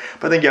Gobert,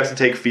 but I think you have to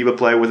take FIBA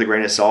play with a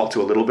grain of salt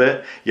to a little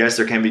bit. Yes,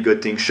 there can be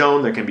good things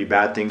shown, there can be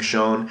bad things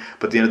shown,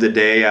 but at the end of the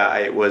day,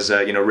 it was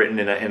written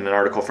in an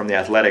article from The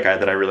Athletic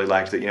that I really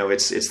liked, that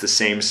it's the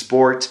same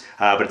sport,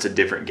 but it's a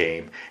different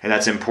game, and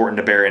that's important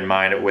to bear in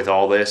mind with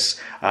all this.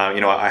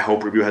 I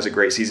hope Rubio has a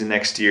great season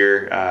next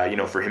year,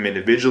 for him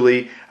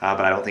individually,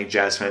 but I don't think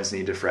Jazz fans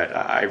need to fret.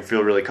 I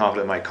feel really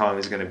confident Mike Conley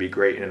is going to be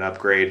great in an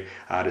upgrade,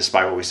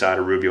 despite what we saw out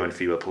of Rubio in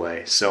FIBA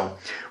play. So So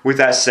with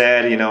that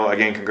said,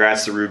 again,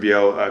 congrats to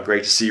Rubio.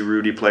 Great to see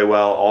Rudy play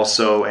well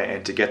also,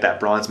 and to get that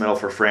bronze medal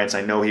for France.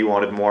 I know he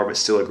wanted more, but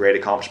still a great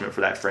accomplishment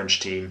for that French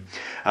team.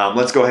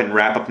 Let's go ahead and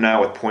wrap up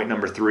now with point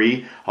number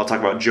 3. I'll talk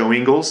about Joe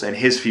Ingles and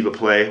his FIBA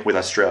play with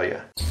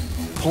Australia.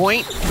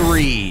 Point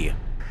 3.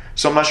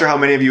 So I'm not sure how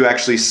many of you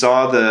actually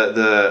saw the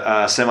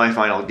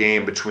semifinal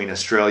game between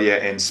Australia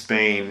and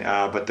Spain,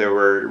 but there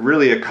were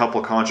really a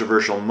couple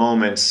controversial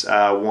moments.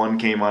 One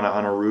came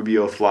on a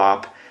Rubio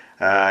flop.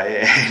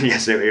 And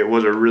yes, it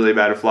was a really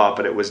bad flop,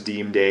 but it was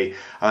deemed a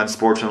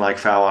unsportsmanlike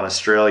foul on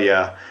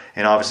Australia.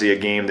 And obviously a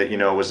game that,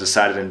 was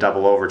decided in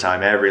double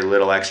overtime. Every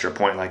little extra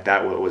point like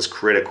that was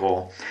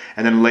critical.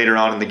 And then later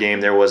on in the game,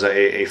 there was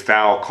a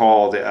foul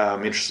called,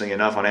 interesting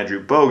enough, on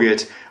Andrew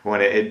Bogut, when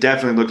it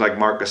definitely looked like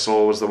Marc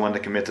Gasol was the one to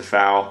commit the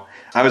foul.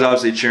 I was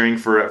obviously cheering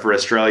for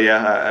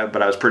Australia,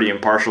 but I was pretty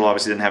impartial.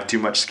 Obviously didn't have too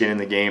much skin in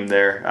the game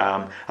there,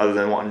 other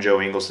than wanting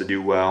Joe Ingles to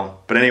do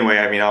well. But anyway,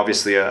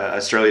 obviously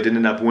Australia didn't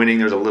end up winning.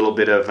 There was a little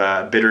bit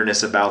of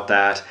bitterness about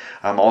that.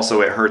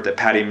 Also, it hurt that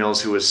Patty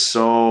Mills, who was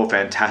so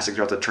fantastic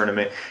throughout the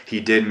tournament, he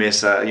did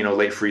miss a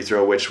late free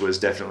throw, which was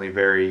definitely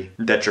very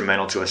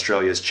detrimental to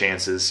Australia's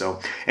chances.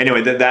 So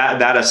anyway,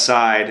 that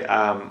aside,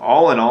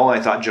 all in all, I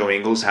thought Joe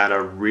Ingles had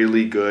a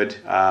really good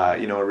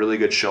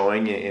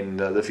showing in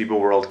the FIBA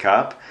World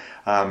Cup.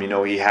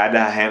 He had to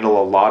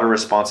handle a lot of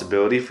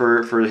responsibility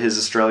for his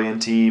Australian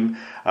team.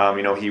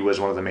 He was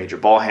one of the major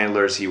ball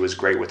handlers. He was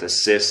great with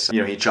assists.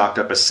 He chalked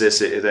up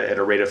assists at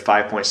a rate of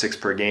 5.6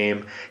 per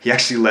game. He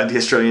actually led the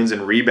Australians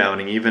in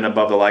rebounding, even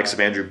above the likes of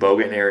Andrew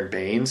Bogut and Aaron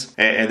Baines.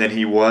 And then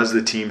he was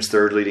the team's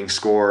third leading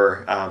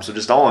scorer. So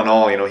just all in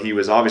all, he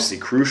was obviously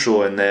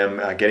crucial in them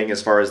getting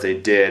as far as they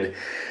did.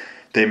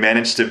 They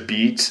managed to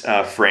beat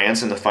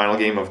France in the final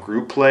game of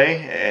group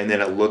play, and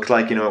then it looked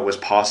like it was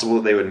possible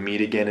that they would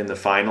meet again in the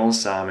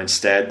finals.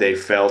 Instead, they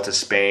fell to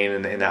Spain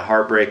in that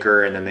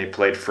heartbreaker, and then they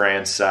played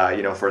France,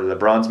 for the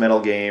bronze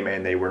medal game,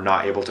 and they were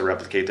not able to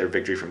replicate their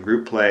victory from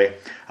group play.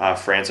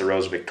 France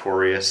arose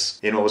victorious.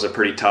 It was a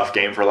pretty tough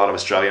game for a lot of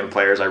Australian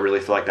players. I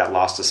really feel like that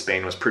loss to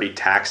Spain was pretty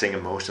taxing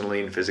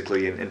emotionally and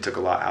physically, and took a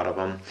lot out of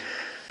them.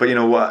 But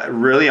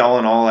really all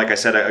in all, like I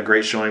said, a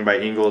great showing by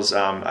Ingles.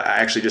 I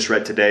actually just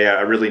read today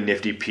a really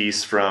nifty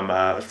piece from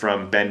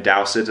Ben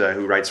Dowsett,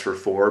 who writes for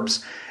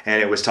Forbes.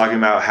 And it was talking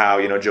about how,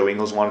 Joe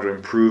Ingles wanted to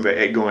improve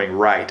at going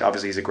right.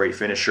 Obviously, he's a great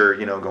finisher,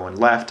 going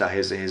left,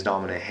 his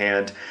dominant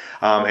hand.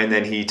 And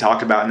then he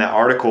talked about in that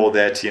article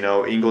that,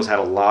 Ingles had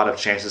a lot of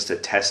chances to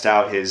test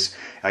out his,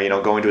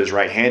 going to his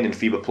right hand in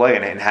FIBA play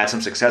and had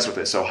some success with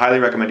it. So highly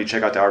recommend you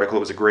check out the article.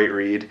 It was a great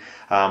read.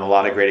 A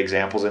lot of great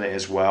examples in it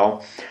as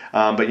well.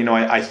 But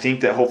I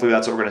think that hopefully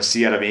that's what we're going to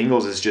see out of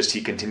Ingles is just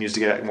he continues to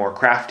get more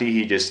crafty.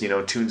 He just,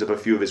 tunes up a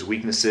few of his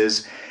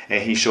weaknesses.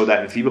 And he showed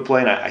that in FIBA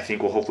play, and I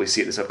think we'll hopefully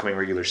see it this upcoming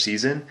regular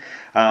season.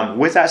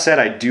 With that said,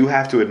 I do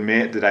have to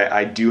admit that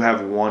I do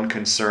have one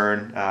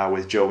concern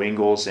with Joe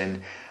Ingles,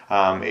 and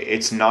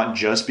it's not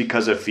just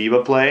because of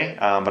FIBA play,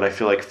 but I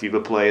feel like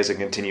FIBA play is a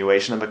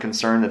continuation of a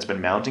concern that's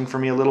been mounting for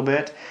me a little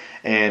bit.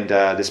 And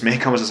this may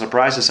come as a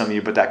surprise to some of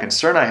you, but that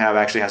concern I have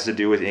actually has to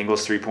do with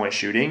Ingles' three-point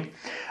shooting.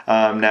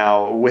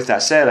 Now, with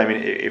that said,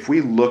 if we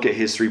look at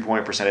his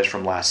three-point percentage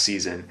from last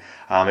season,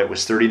 it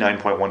was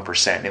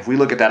 39.1%. And if we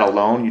look at that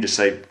alone, you just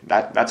say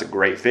that's a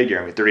great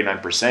figure.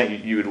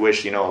 39%, you would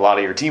wish, a lot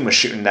of your team was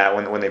shooting that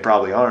when they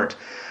probably aren't.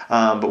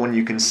 But when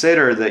you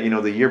consider that,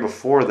 the year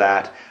before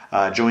that,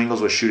 Joe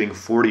Ingles was shooting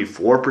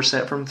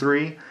 44% from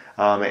three,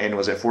 and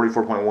was at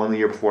 44.1 the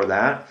year before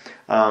that.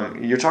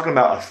 You're talking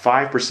about a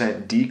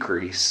 5%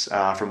 decrease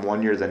from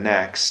one year to the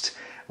next,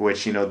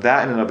 which,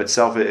 that in and of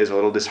itself is a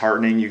little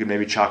disheartening. You could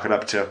maybe chalk it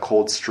up to a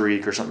cold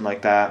streak or something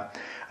like that.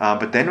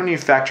 But then when you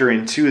factor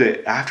in, too,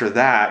 that after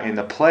that, in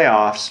the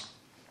playoffs,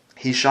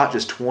 he shot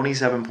just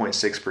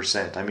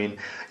 27.6%.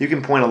 You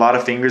can point a lot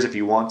of fingers if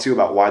you want to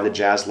about why the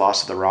Jazz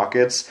lost to the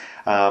Rockets,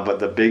 but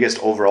the biggest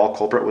overall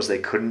culprit was they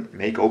couldn't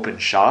make open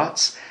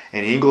shots,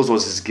 and Ingles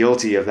was as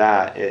guilty of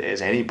that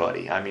as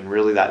anybody.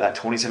 Really, that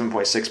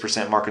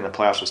 27.6% mark in the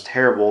playoffs was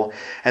terrible.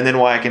 And then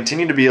why I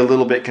continue to be a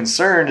little bit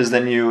concerned is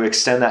then you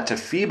extend that to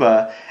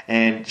FIBA,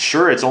 and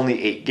sure, it's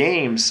only 8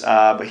 games,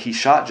 but he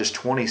shot just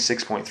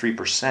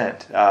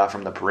 26.3%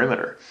 from the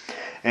perimeter.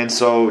 And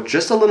so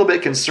just a little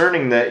bit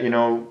concerning that,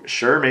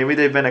 sure, maybe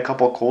they've been a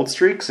couple cold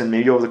streaks, and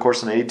maybe over the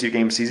course of an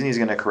 82-game season he's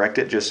going to correct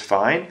it just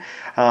fine.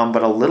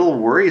 But a little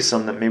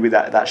worrisome that maybe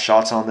that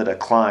shot's on the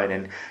decline.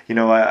 And,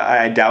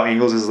 I doubt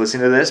Ingles is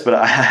listening to this, but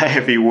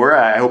if he were,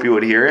 I hope he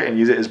would hear it and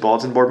use it as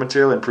bulletin board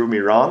material and prove me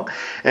wrong.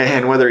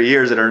 And whether he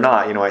hears it or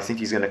not, I think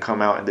he's going to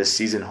come out in this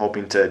season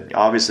hoping to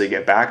obviously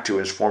get back to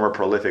his former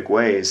prolific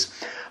ways.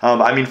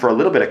 For a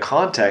little bit of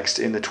context,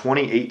 in the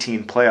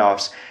 2018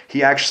 playoffs,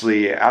 he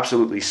actually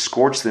absolutely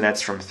scorched the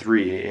Nets from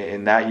three.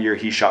 In that year,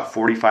 he shot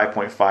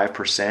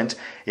 45.5%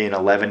 in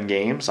 11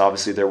 games.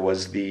 Obviously, there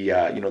was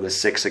the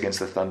 6 against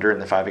the Thunder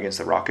and the 5 against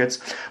the Rockets.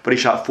 But he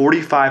shot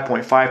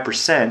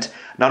 45.5%.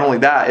 Not only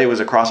that, it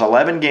was across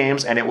 11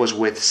 games, and it was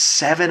with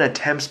 7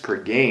 attempts per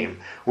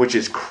game, which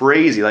is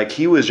crazy. Like,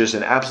 he was just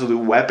an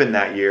absolute weapon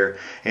that year,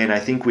 and I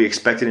think we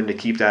expected him to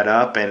keep that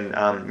up. And,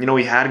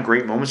 he had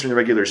great moments during the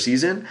regular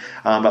season,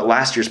 but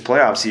last year's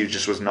playoffs, he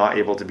just was not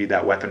able to be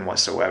that weapon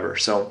whatsoever.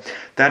 So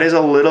that is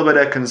a little bit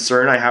of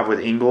concern I have with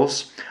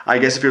Ingles. I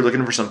guess if you're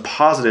looking for some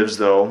positives,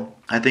 though,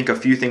 I think a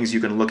few things you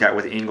can look at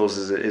with Ingles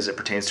as it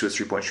pertains to his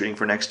three-point shooting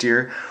for next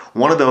year.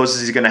 One of those is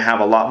he's going to have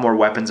a lot more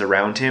weapons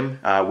around him,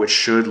 which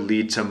should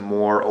lead to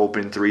more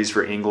open threes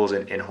for Ingles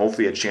and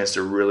hopefully a chance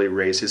to really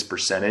raise his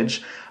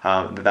percentage.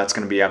 That's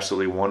going to be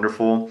absolutely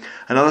wonderful.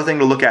 Another thing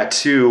to look at,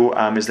 too,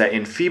 is that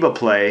in FIBA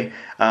play,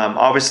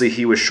 obviously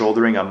he was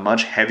shouldering a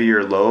much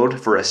heavier load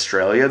for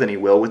Australia than he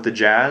will with the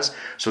Jazz,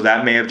 so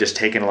that may have just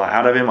taken a lot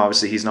out of him.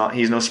 Obviously, he's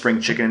no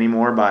spring chicken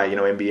anymore by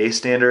NBA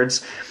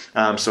standards.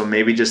 So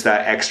maybe just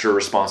that extra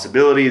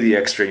responsibility, the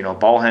extra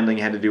ball handling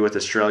he had to do with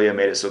Australia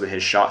made it so that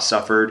his shot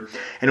suffered.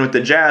 And with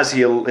the Jazz,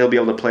 he'll be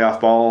able to play off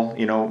ball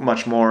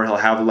much more. He'll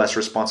have less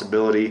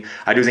responsibility.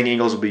 I do think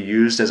Ingles will be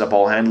used as a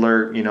ball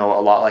handler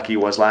a lot like he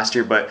was last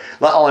year, but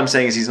all I'm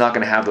saying is he's not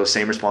going to have those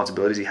same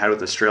responsibilities he had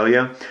with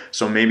Australia.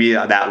 So maybe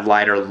that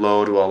lighter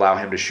load will allow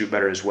him to shoot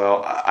better as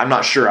well. I'm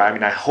not sure.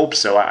 I hope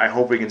so. I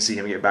hope we can see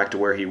him get back to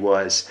where he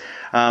was.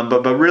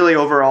 But really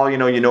overall, you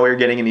know what you're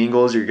getting in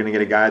Ingles. You're going to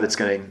get a guy that's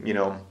going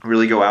to,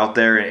 really go out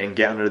there and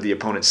get under the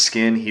opponent's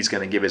skin. He's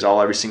going to give his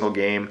all every single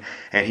game,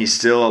 and he's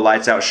still a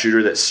lights-out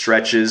shooter that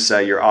stretches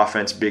your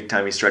offense big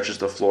time. He stretches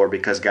the floor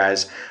because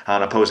guys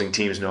on opposing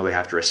teams know they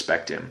have to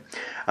respect him.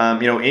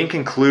 In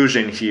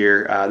conclusion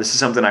here, this is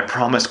something I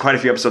promised quite a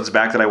few episodes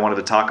back that I wanted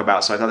to talk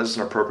about, so I thought this was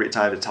an appropriate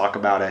time to talk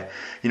about it.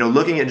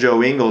 Looking at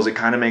Joe Ingles, it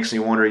kind of makes me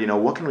wonder,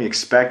 what can we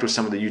expect with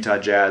some of the Utah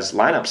Jazz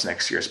lineups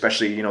next year,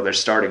 especially, their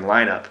starting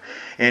lineup.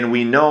 And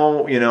we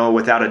know,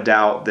 without a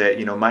doubt that,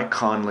 Mike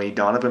Conley,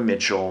 Donovan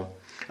Mitchell,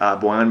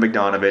 Bojan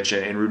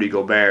Bogdanovic and Rudy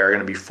Gobert are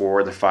going to be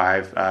 4 of the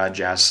 5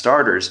 Jazz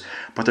starters.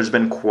 But there's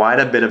been quite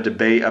a bit of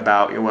debate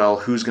about,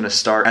 who's going to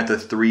start at the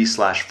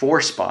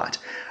 3/4 spot.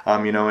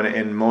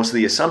 And most of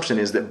the assumption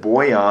is that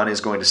Bojan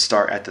is going to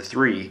start at the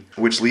 3,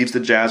 which leaves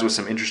the Jazz with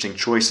some interesting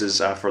choices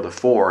for the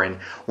 4. And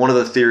one of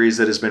the theories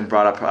that has been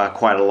brought up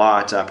quite a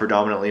lot,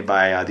 predominantly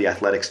by the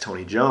Athletic's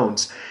Tony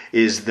Jones,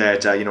 is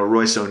that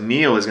Royce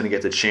O'Neal is going to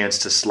get the chance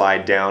to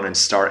slide down and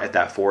start at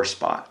that 4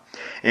 spot.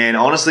 And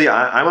honestly,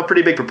 I'm a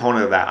pretty big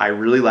proponent of that. I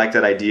really like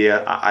that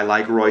idea. I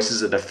like Royce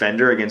as a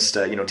defender against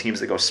teams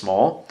that go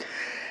small.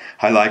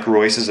 I like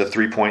Royce as a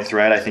three-point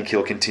threat. I think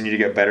he'll continue to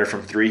get better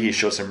from 3. He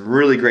showed some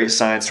really great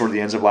signs toward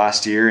the ends of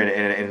last year, and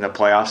in the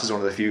playoffs is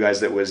one of the few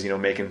guys that was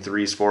making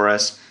threes for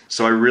us.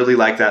 So I really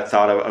like that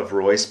thought of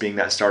Royce being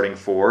that starting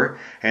 4.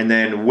 And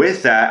then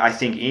with that, I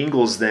think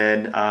Ingles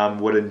then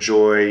would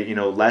enjoy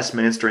less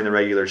minutes during the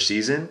regular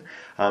season.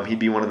 He'd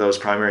be one of those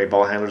primary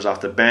ball handlers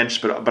off the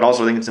bench, but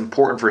also I think it's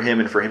important for him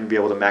and for him to be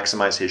able to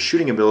maximize his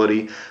shooting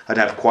ability to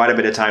have quite a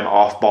bit of time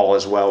off ball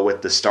as well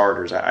with the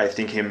starters. I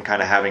think him kind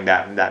of having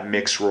that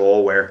mixed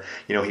role where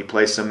he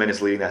plays some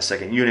minutes leading that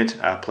second unit,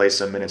 plays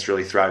some minutes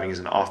really thriving as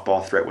an off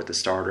ball threat with the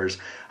starters.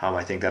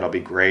 I think that'll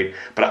be great.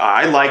 But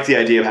I like the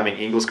idea of having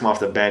Ingles come off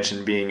the bench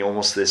and being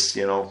almost this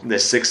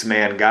this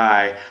sixth-man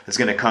guy that's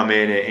going to come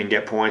in and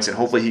get points, and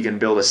hopefully he can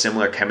build a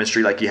similar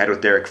chemistry like he had with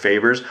Derek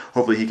Favors.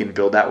 Hopefully he can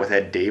build that with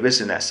Ed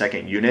Davis in that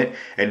second unit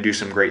and do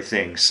some great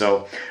things.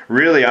 So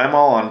really, I'm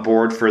all on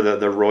board for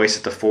the Royce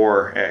at the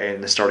 4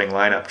 in the starting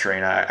lineup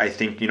train. I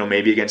think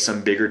maybe against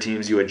some bigger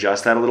teams you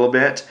adjust that a little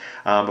bit,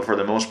 but for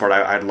the most part,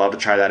 I'd love to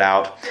try that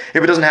out.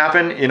 If it doesn't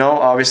happen,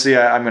 obviously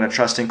I'm going to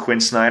trust in Quinn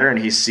Snyder, and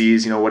he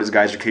sees what his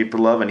guys are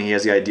capable of, and he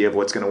has the idea of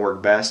what's going to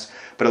work best.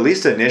 But at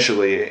least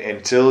initially,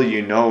 until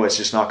it's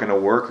just not going to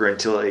work, or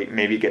until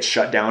maybe it gets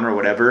shut down or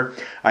whatever,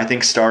 I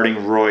think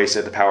starting Royce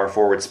at the power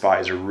forward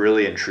spot is a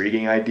really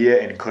intriguing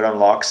idea and could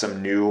unlock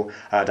some new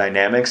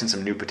dynamics and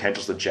some new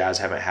potentials the Jazz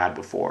haven't had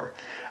before.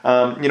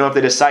 If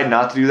they decide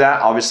not to do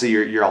that, obviously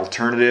your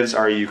alternatives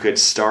are you could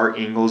start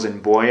Ingles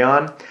and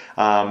Bojan,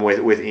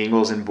 with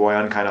Ingles and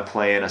Bojan kind of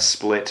playing a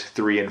split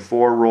 3 and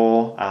 4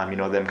 role,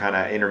 them kind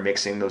of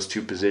intermixing those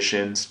two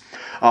positions.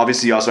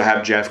 Obviously, you also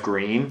have Jeff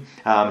Green,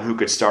 who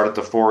could start at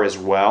the 4 as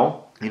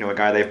well. A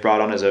guy they've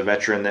brought on as a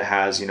veteran that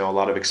has, a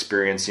lot of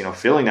experience,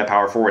 filling that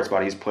power forward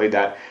spot. He's played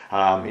that,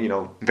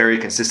 very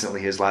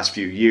consistently his last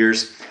few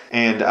years.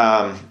 And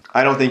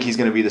I don't think he's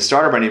going to be the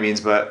starter by any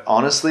means, but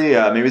honestly,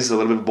 maybe this is a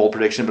little bit of a bold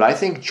prediction, but I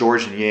think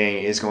George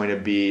Niang is going to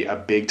be a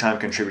big-time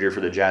contributor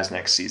for the Jazz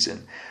next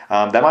season.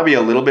 That might be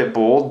a little bit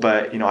bold,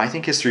 but, I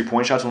think his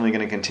three-point shot's only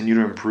going to continue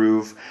to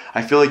improve.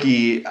 I feel like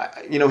he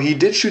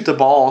did shoot the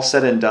ball all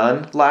said and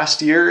done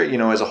last year,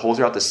 as a whole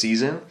throughout the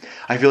season.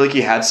 I feel like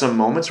he had some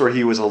moments where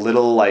he was a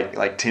little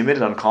like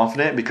timid and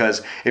unconfident,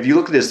 because if you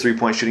look at his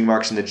three-point shooting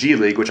marks in the G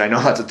League, which I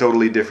know that's a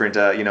totally different,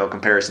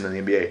 comparison than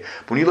the NBA.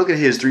 But when you look at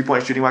his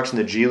three-point shooting marks in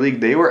the G League,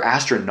 they were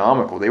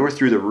astronomical. They were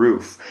through the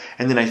roof.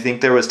 And then I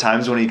think there was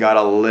times when he got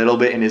a little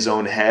bit in his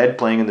own head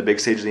playing in the big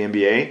stage of the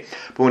NBA.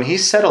 But when he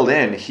settled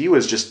in, he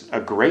was just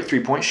a great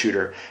three-point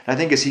shooter. And I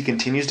think as he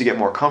continues to get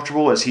more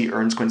comfortable, as he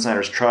earns Quinn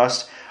Snyder's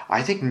trust,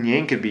 I think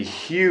Niang could be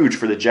huge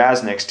for the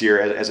Jazz next year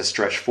as a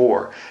stretch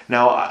 4.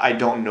 Now, I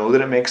don't know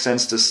that it makes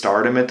sense to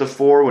start him at the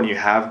 4 when you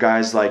have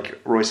guys like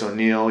Royce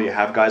O'Neal, you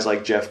have guys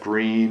like Jeff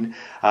Green,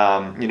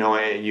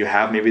 you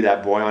have maybe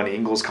that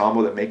Bojan-Ingles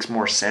combo that makes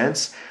more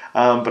sense.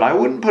 But I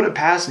wouldn't put it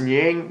past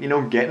Niang,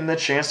 getting the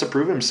chance to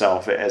prove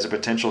himself as a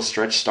potential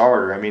stretch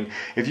starter. I mean,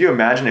 if you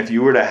imagine if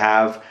you were to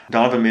have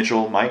Donovan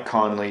Mitchell, Mike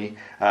Conley,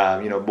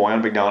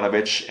 Bojan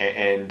Bogdanovic,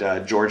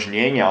 and George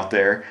Niang out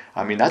there,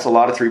 I mean, that's a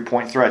lot of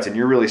three-point threats, and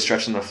you're really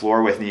stretching the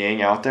floor with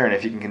Niang out there. And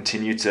if you can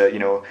continue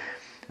to,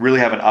 really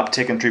have an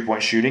uptick in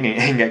three-point shooting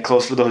and get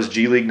close to those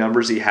G League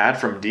numbers he had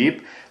from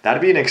deep,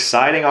 that'd be an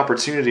exciting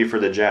opportunity for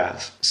the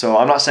Jazz. So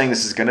I'm not saying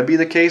this is going to be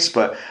the case,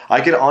 but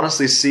I could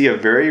honestly see a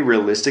very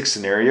realistic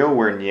scenario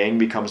where Niang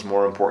becomes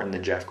more important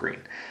than Jeff Green.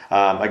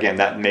 Again,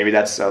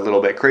 that's a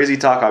little bit crazy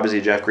talk.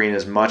 Obviously, Jeff Green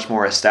is much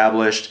more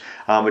established,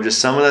 but just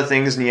some of the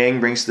things Niang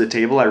brings to the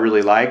table I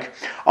really like.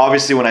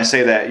 Obviously, when I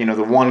say that,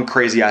 the one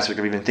crazy aspect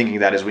of even thinking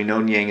that is we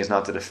know Niang is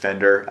not the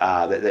defender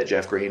that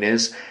Jeff Green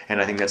is,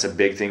 and I think that's a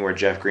big thing where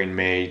Jeff Green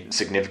may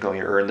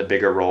significantly earn the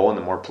bigger role and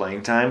the more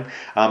playing time.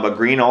 But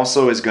Green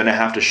also is going to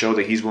have to show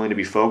that he's willing to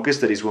be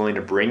focused, that he's willing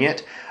to bring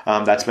it.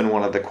 That's been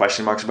one of the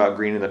question marks about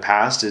Green in the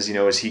past is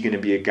he going to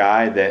be a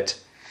guy that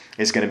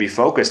is going to be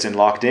focused and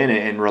locked in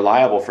and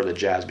reliable for the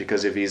Jazz?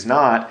 Because if he's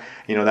not,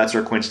 that's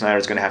where Quinn Snyder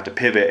is going to have to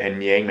pivot, and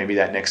Niang may be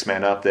that next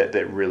man up that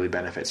really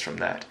benefits from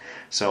that.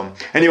 So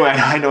anyway,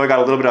 I know I got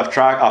a little bit off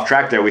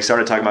track there. We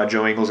started talking about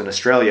Joe Ingles in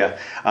Australia,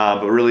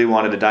 but really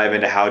wanted to dive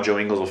into how Joe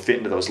Ingles will fit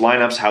into those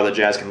lineups, how the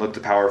Jazz can look to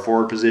power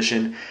forward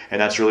position, and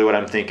that's really what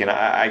I'm thinking.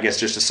 I guess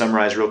just to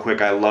summarize real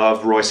quick, I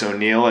love Royce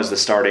O'Neal as the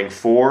starting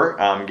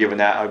 4, given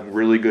that a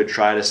really good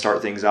try to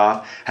start things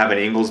off, having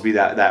Ingles be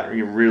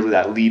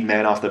that lead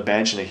man off the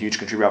bench and a huge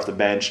contributor off the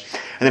bench.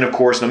 And then, of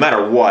course, no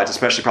matter what,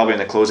 especially probably in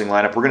the closing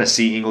lineup, we're going to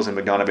see Ingles and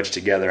Bogdanovic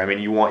together. I mean,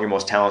 you want your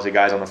most talented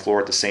guys on the floor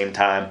at the same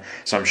time,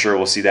 so I'm sure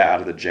we'll see that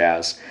out of the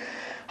Jazz.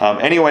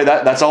 Anyway,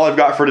 that's all I've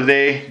got for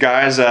today,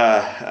 guys.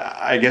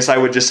 I guess I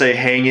would just say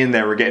hang in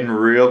there. We're getting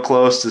real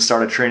close to the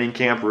start of training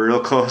camp,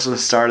 real close to the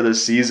start of the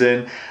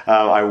season.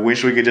 I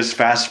wish we could just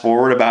fast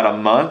forward about a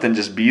month and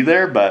just be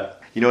there, but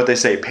you know what they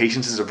say,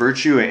 patience is a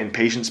virtue and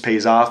patience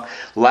pays off.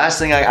 Last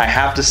thing I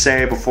have to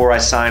say before I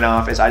sign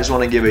off is I just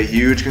want to give a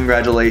huge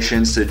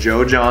congratulations to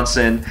Joe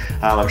Johnson.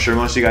 I'm sure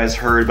most of you guys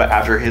heard, but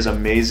after his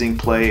amazing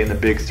play in the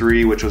Big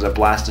Three, which was a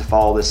blast to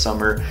follow this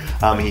summer,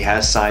 he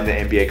has signed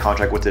an NBA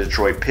contract with the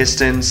Detroit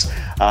Pistons.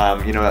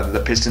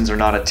 The Pistons are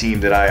not a team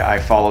that I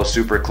follow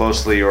super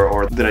closely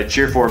or that I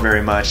cheer for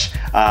very much,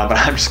 but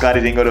I'm just glad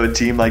he didn't go to a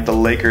team like the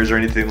Lakers or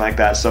anything like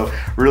that. So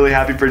really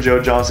happy for Joe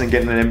Johnson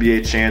getting an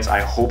NBA chance. I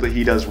hope that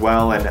he does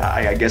well. And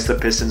I guess the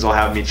Pistons will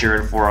have me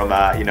cheering for him,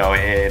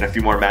 in a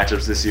few more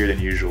matchups this year than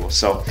usual.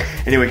 So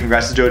anyway,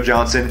 congrats to Joe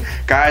Johnson.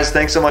 Guys,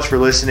 thanks so much for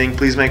listening.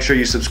 Please make sure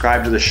you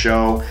subscribe to the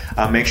show.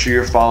 Make sure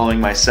you're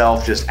following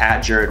myself, just at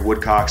Jared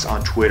Woodcocks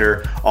on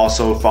Twitter.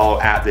 Also follow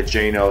at the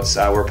J Notes.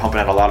 We're pumping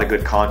out a lot of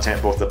good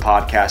content, both the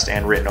podcast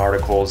and written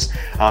articles.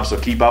 So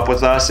keep up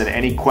with us, and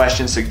any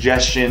questions,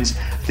 suggestions,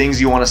 things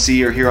you want to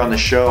see or hear on the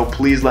show,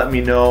 please let me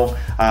know.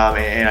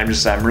 And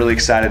I'm really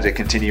excited to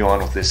continue on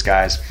with this,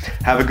 guys.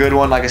 Have a good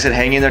one. Like I said,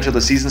 hang in there till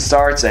the season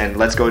starts, and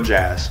let's go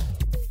Jazz.